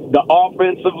 and it's the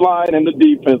offensive line and the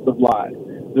defensive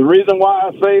line. The reason why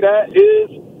I say that is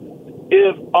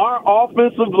if our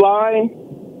offensive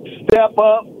line step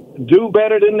up, do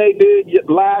better than they did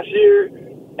last year,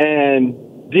 and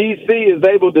DC is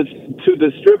able to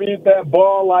distribute that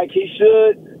ball like he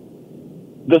should,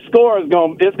 the score is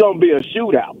going to be a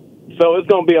shootout. So it's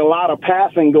going to be a lot of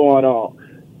passing going on.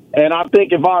 And I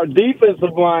think if our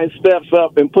defensive line steps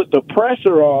up and put the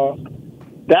pressure on,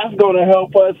 that's going to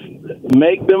help us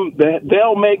make them.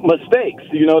 They'll make mistakes.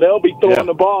 They'll be throwing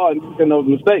the ball and making those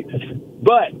mistakes.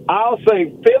 But I'll say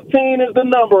 15 is the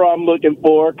number I'm looking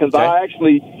for because I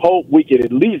actually hope we could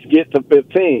at least get to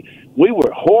 15. We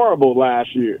were horrible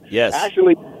last year. Yes.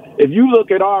 Actually, if you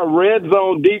look at our red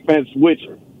zone defense, which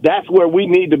that's where we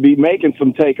need to be making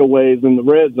some takeaways in the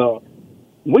red zone,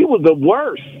 we were the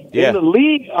worst in the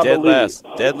league, I believe.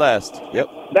 Dead last. Yep.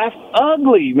 That's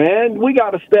ugly, man. We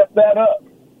got to step that up.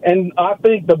 And I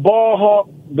think the ball hawk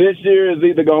this year is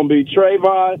either going to be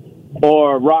Trayvon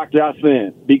or Rock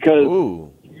Ya-Sin because,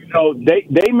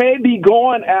 they may be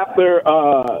going after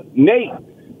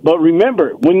Nate. But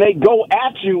remember, when they go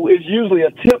at you, it's usually a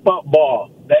tip-up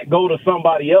ball that go to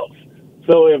somebody else.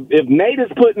 So if Nate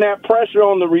is putting that pressure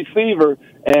on the receiver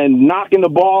and knocking the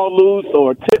ball loose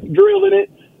or tip drilling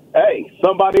it, hey,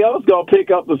 somebody else going to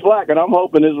pick up the slack. And I'm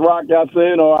hoping it's Rock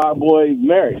Ya-Sin or our boy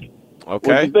Mary.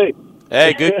 Okay. What you think?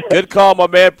 Hey, good call, my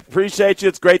man. Appreciate you.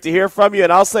 It's great to hear from you.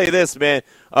 And I'll say this, man.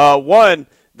 I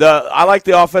like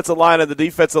the offensive line and the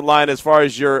defensive line as far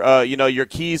as your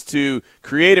keys to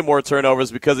creating more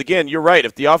turnovers because, again, you're right.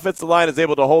 If the offensive line is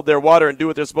able to hold their water and do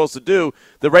what they're supposed to do,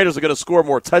 the Raiders are going to score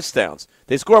more touchdowns.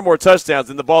 They score more touchdowns,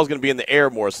 and the ball's going to be in the air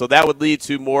more. So that would lead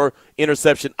to more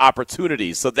interception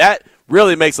opportunities. So that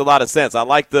really makes a lot of sense. I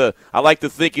like the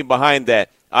thinking behind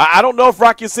that. I don't know if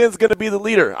Rock Ya-Sin's going to be the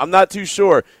leader. I'm not too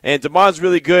sure. And Damon's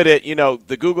really good at,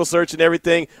 the Google search and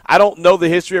everything. I don't know the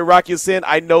history of Rock Ya-Sin.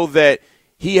 I know that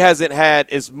he hasn't had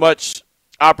as much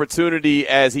opportunity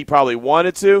as he probably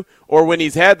wanted to, or when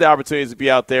he's had the opportunities to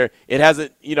be out there, it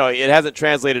hasn't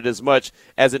translated as much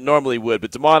as it normally would.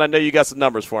 But Damon, I know you got some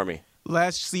numbers for me.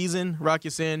 Last season, Rock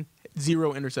Ya-Sin,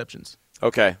 0 interceptions.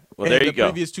 Okay, well, there you go.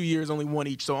 The previous 2 years, only 1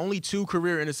 each, so only 2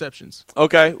 career interceptions.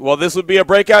 Okay, well, this would be a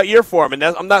breakout year for him, and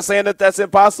I'm not saying that that's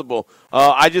impossible.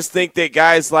 I just think that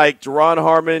guys like Jerron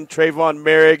Harmon, Trayvon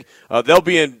Merrick, they'll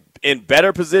be in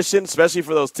better position, especially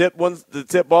for those the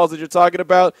tip balls that you're talking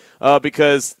about,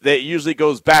 because that usually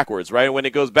goes backwards, right? When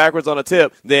it goes backwards on a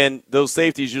tip, then those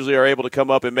safeties usually are able to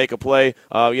come up and make a play.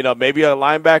 Maybe a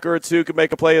linebacker or two could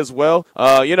make a play as well.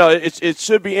 It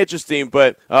should be interesting,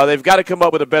 but they've got to come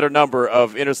up with a better number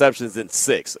of interceptions than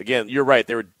 6. Again, you're right.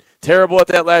 They were terrible at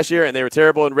that last year, and they were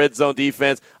terrible in red zone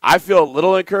defense. I feel a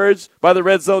little encouraged by the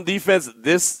red zone defense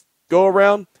this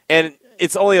go-around, and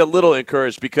it's only a little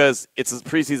encouraged because it's a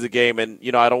preseason game, and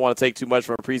I don't want to take too much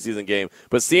from a preseason game.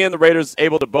 But seeing the Raiders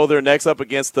able to bow their necks up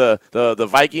against the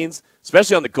Vikings,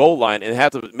 especially on the goal line, and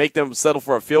have to make them settle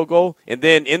for a field goal, and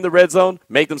then in the red zone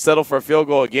make them settle for a field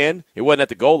goal again. It wasn't at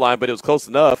the goal line, but it was close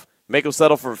enough. Make them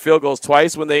settle for field goals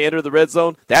twice when they enter the red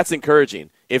zone. That's encouraging.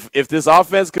 If this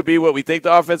offense could be what we think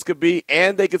the offense could be,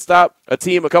 and they could stop a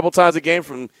team a couple times a game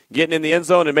from getting in the end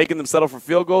zone and making them settle for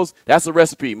field goals, that's a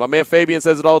recipe. My man Fabian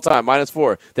says it all the time,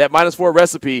 -4. That -4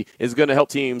 recipe is going to help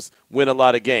teams win a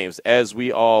lot of games, as we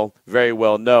all very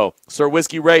well know. Sir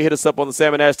Whiskey Ray hit us up on the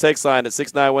Salmon Ash text line at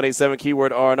 69187,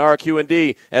 keyword R&R,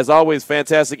 Q&D. As always,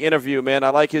 fantastic interview, man. I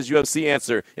like his UFC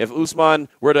answer. If Usman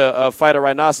were to fight a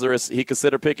rhinoceros, he'd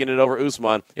consider picking it over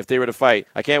Usman if they were to fight.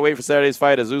 I can't wait for Saturday's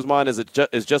fight, as Usman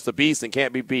is just a beast and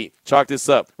can't be beat. Chalk this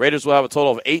up. Raiders will have a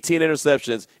total of 18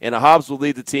 interceptions, and Hobbs will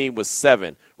lead the team with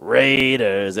 7.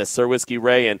 Raiders. That's Sir Whiskey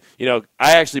Ray. And,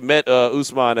 I actually met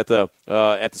Usman at the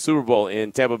Super Bowl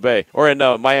in Tampa Bay, or in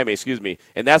Miami, excuse me.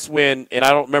 And that's when, and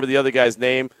I don't remember the other guy's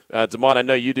name, Damon, I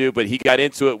know you do, but he got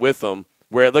into it with them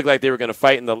where it looked like they were going to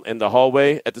fight in the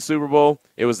hallway at the Super Bowl.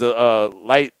 It was the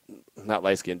not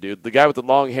light-skinned dude, the guy with the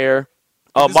long hair.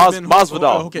 Oh,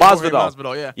 Masvidal. Okay.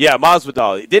 Masvidal. Yeah. Yeah,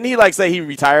 Masvidal. Didn't he say he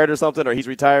retired or something, or he's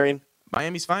retiring?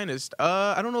 Miami's finest.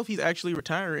 I don't know if he's actually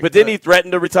retiring. But didn't he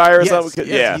threaten to retire or something?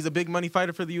 Yes, yeah. He's a big money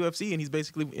fighter for the UFC, and he's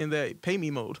basically in the pay me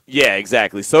mode. Yeah,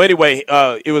 exactly. So anyway,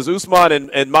 it was Usman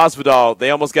and Masvidal. They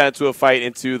almost got into a fight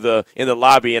in the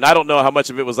lobby, and I don't know how much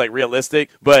of it was realistic,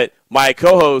 but my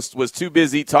co-host was too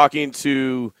busy talking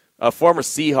to a former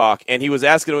Seahawk, and he was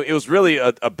asking him. It was really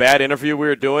a bad interview we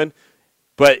were doing.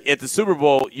 But at the Super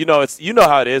Bowl, how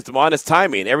it is. Damon, it's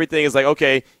timing. Everything is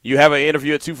okay, you have an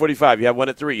interview at 2:45. You have one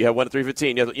at 3. You have one at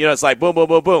 3:15. It's like boom, boom,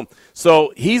 boom, boom.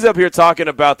 So he's up here talking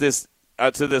about this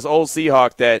to this old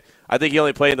Seahawk that I think he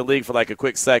only played in the league for a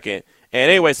quick second. And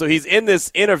anyway, so he's in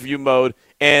this interview mode,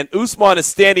 and Usman is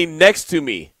standing next to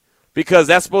me because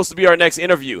that's supposed to be our next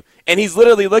interview. And he's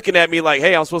literally looking at me like,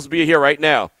 hey, I'm supposed to be here right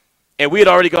now. And we had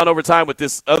already gone over time with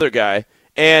this other guy.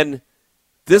 And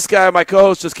this guy, my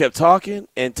co-host, just kept talking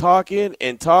and talking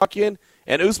and talking.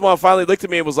 And Usman finally looked at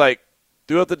me and was like,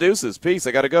 "Do up the deuces. Peace.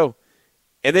 I got to go."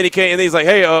 And then he came, and he's like,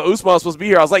 "Hey, Usman's supposed to be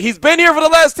here." I was like, "He's been here for the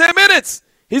last 10 minutes.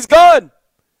 He's gone."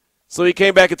 So he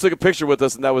came back and took a picture with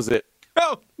us, and that was it.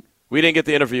 Oh. We didn't get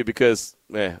the interview because,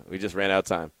 we just ran out of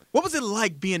time. What was it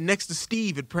like being next to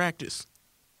Steve at practice?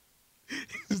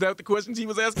 Is that the questions he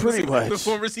was asking? Pretty much. The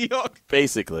former Seahawk?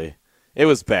 Basically. It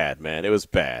was bad, man. It was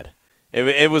bad.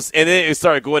 It was, and then it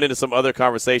started going into some other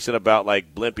conversation about,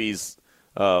 like, Blimpie's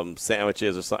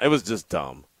sandwiches or something. It was just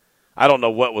dumb. I don't know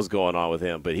what was going on with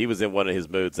him, but he was in one of his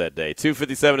moods that day.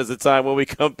 2:57 is the time. When we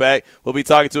come back, we'll be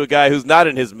talking to a guy who's not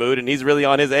in his mood, and he's really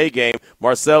on his A game.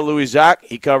 Marcel Louis-Jacques.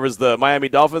 He covers the Miami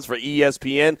Dolphins for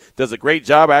ESPN. Does a great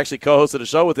job. I actually co-hosted a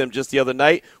show with him just the other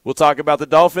night. We'll talk about the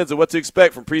Dolphins and what to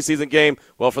expect from preseason game.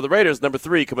 Well, for the Raiders, number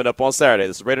 3 coming up on Saturday.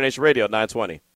 This is Raider Nation Radio 920.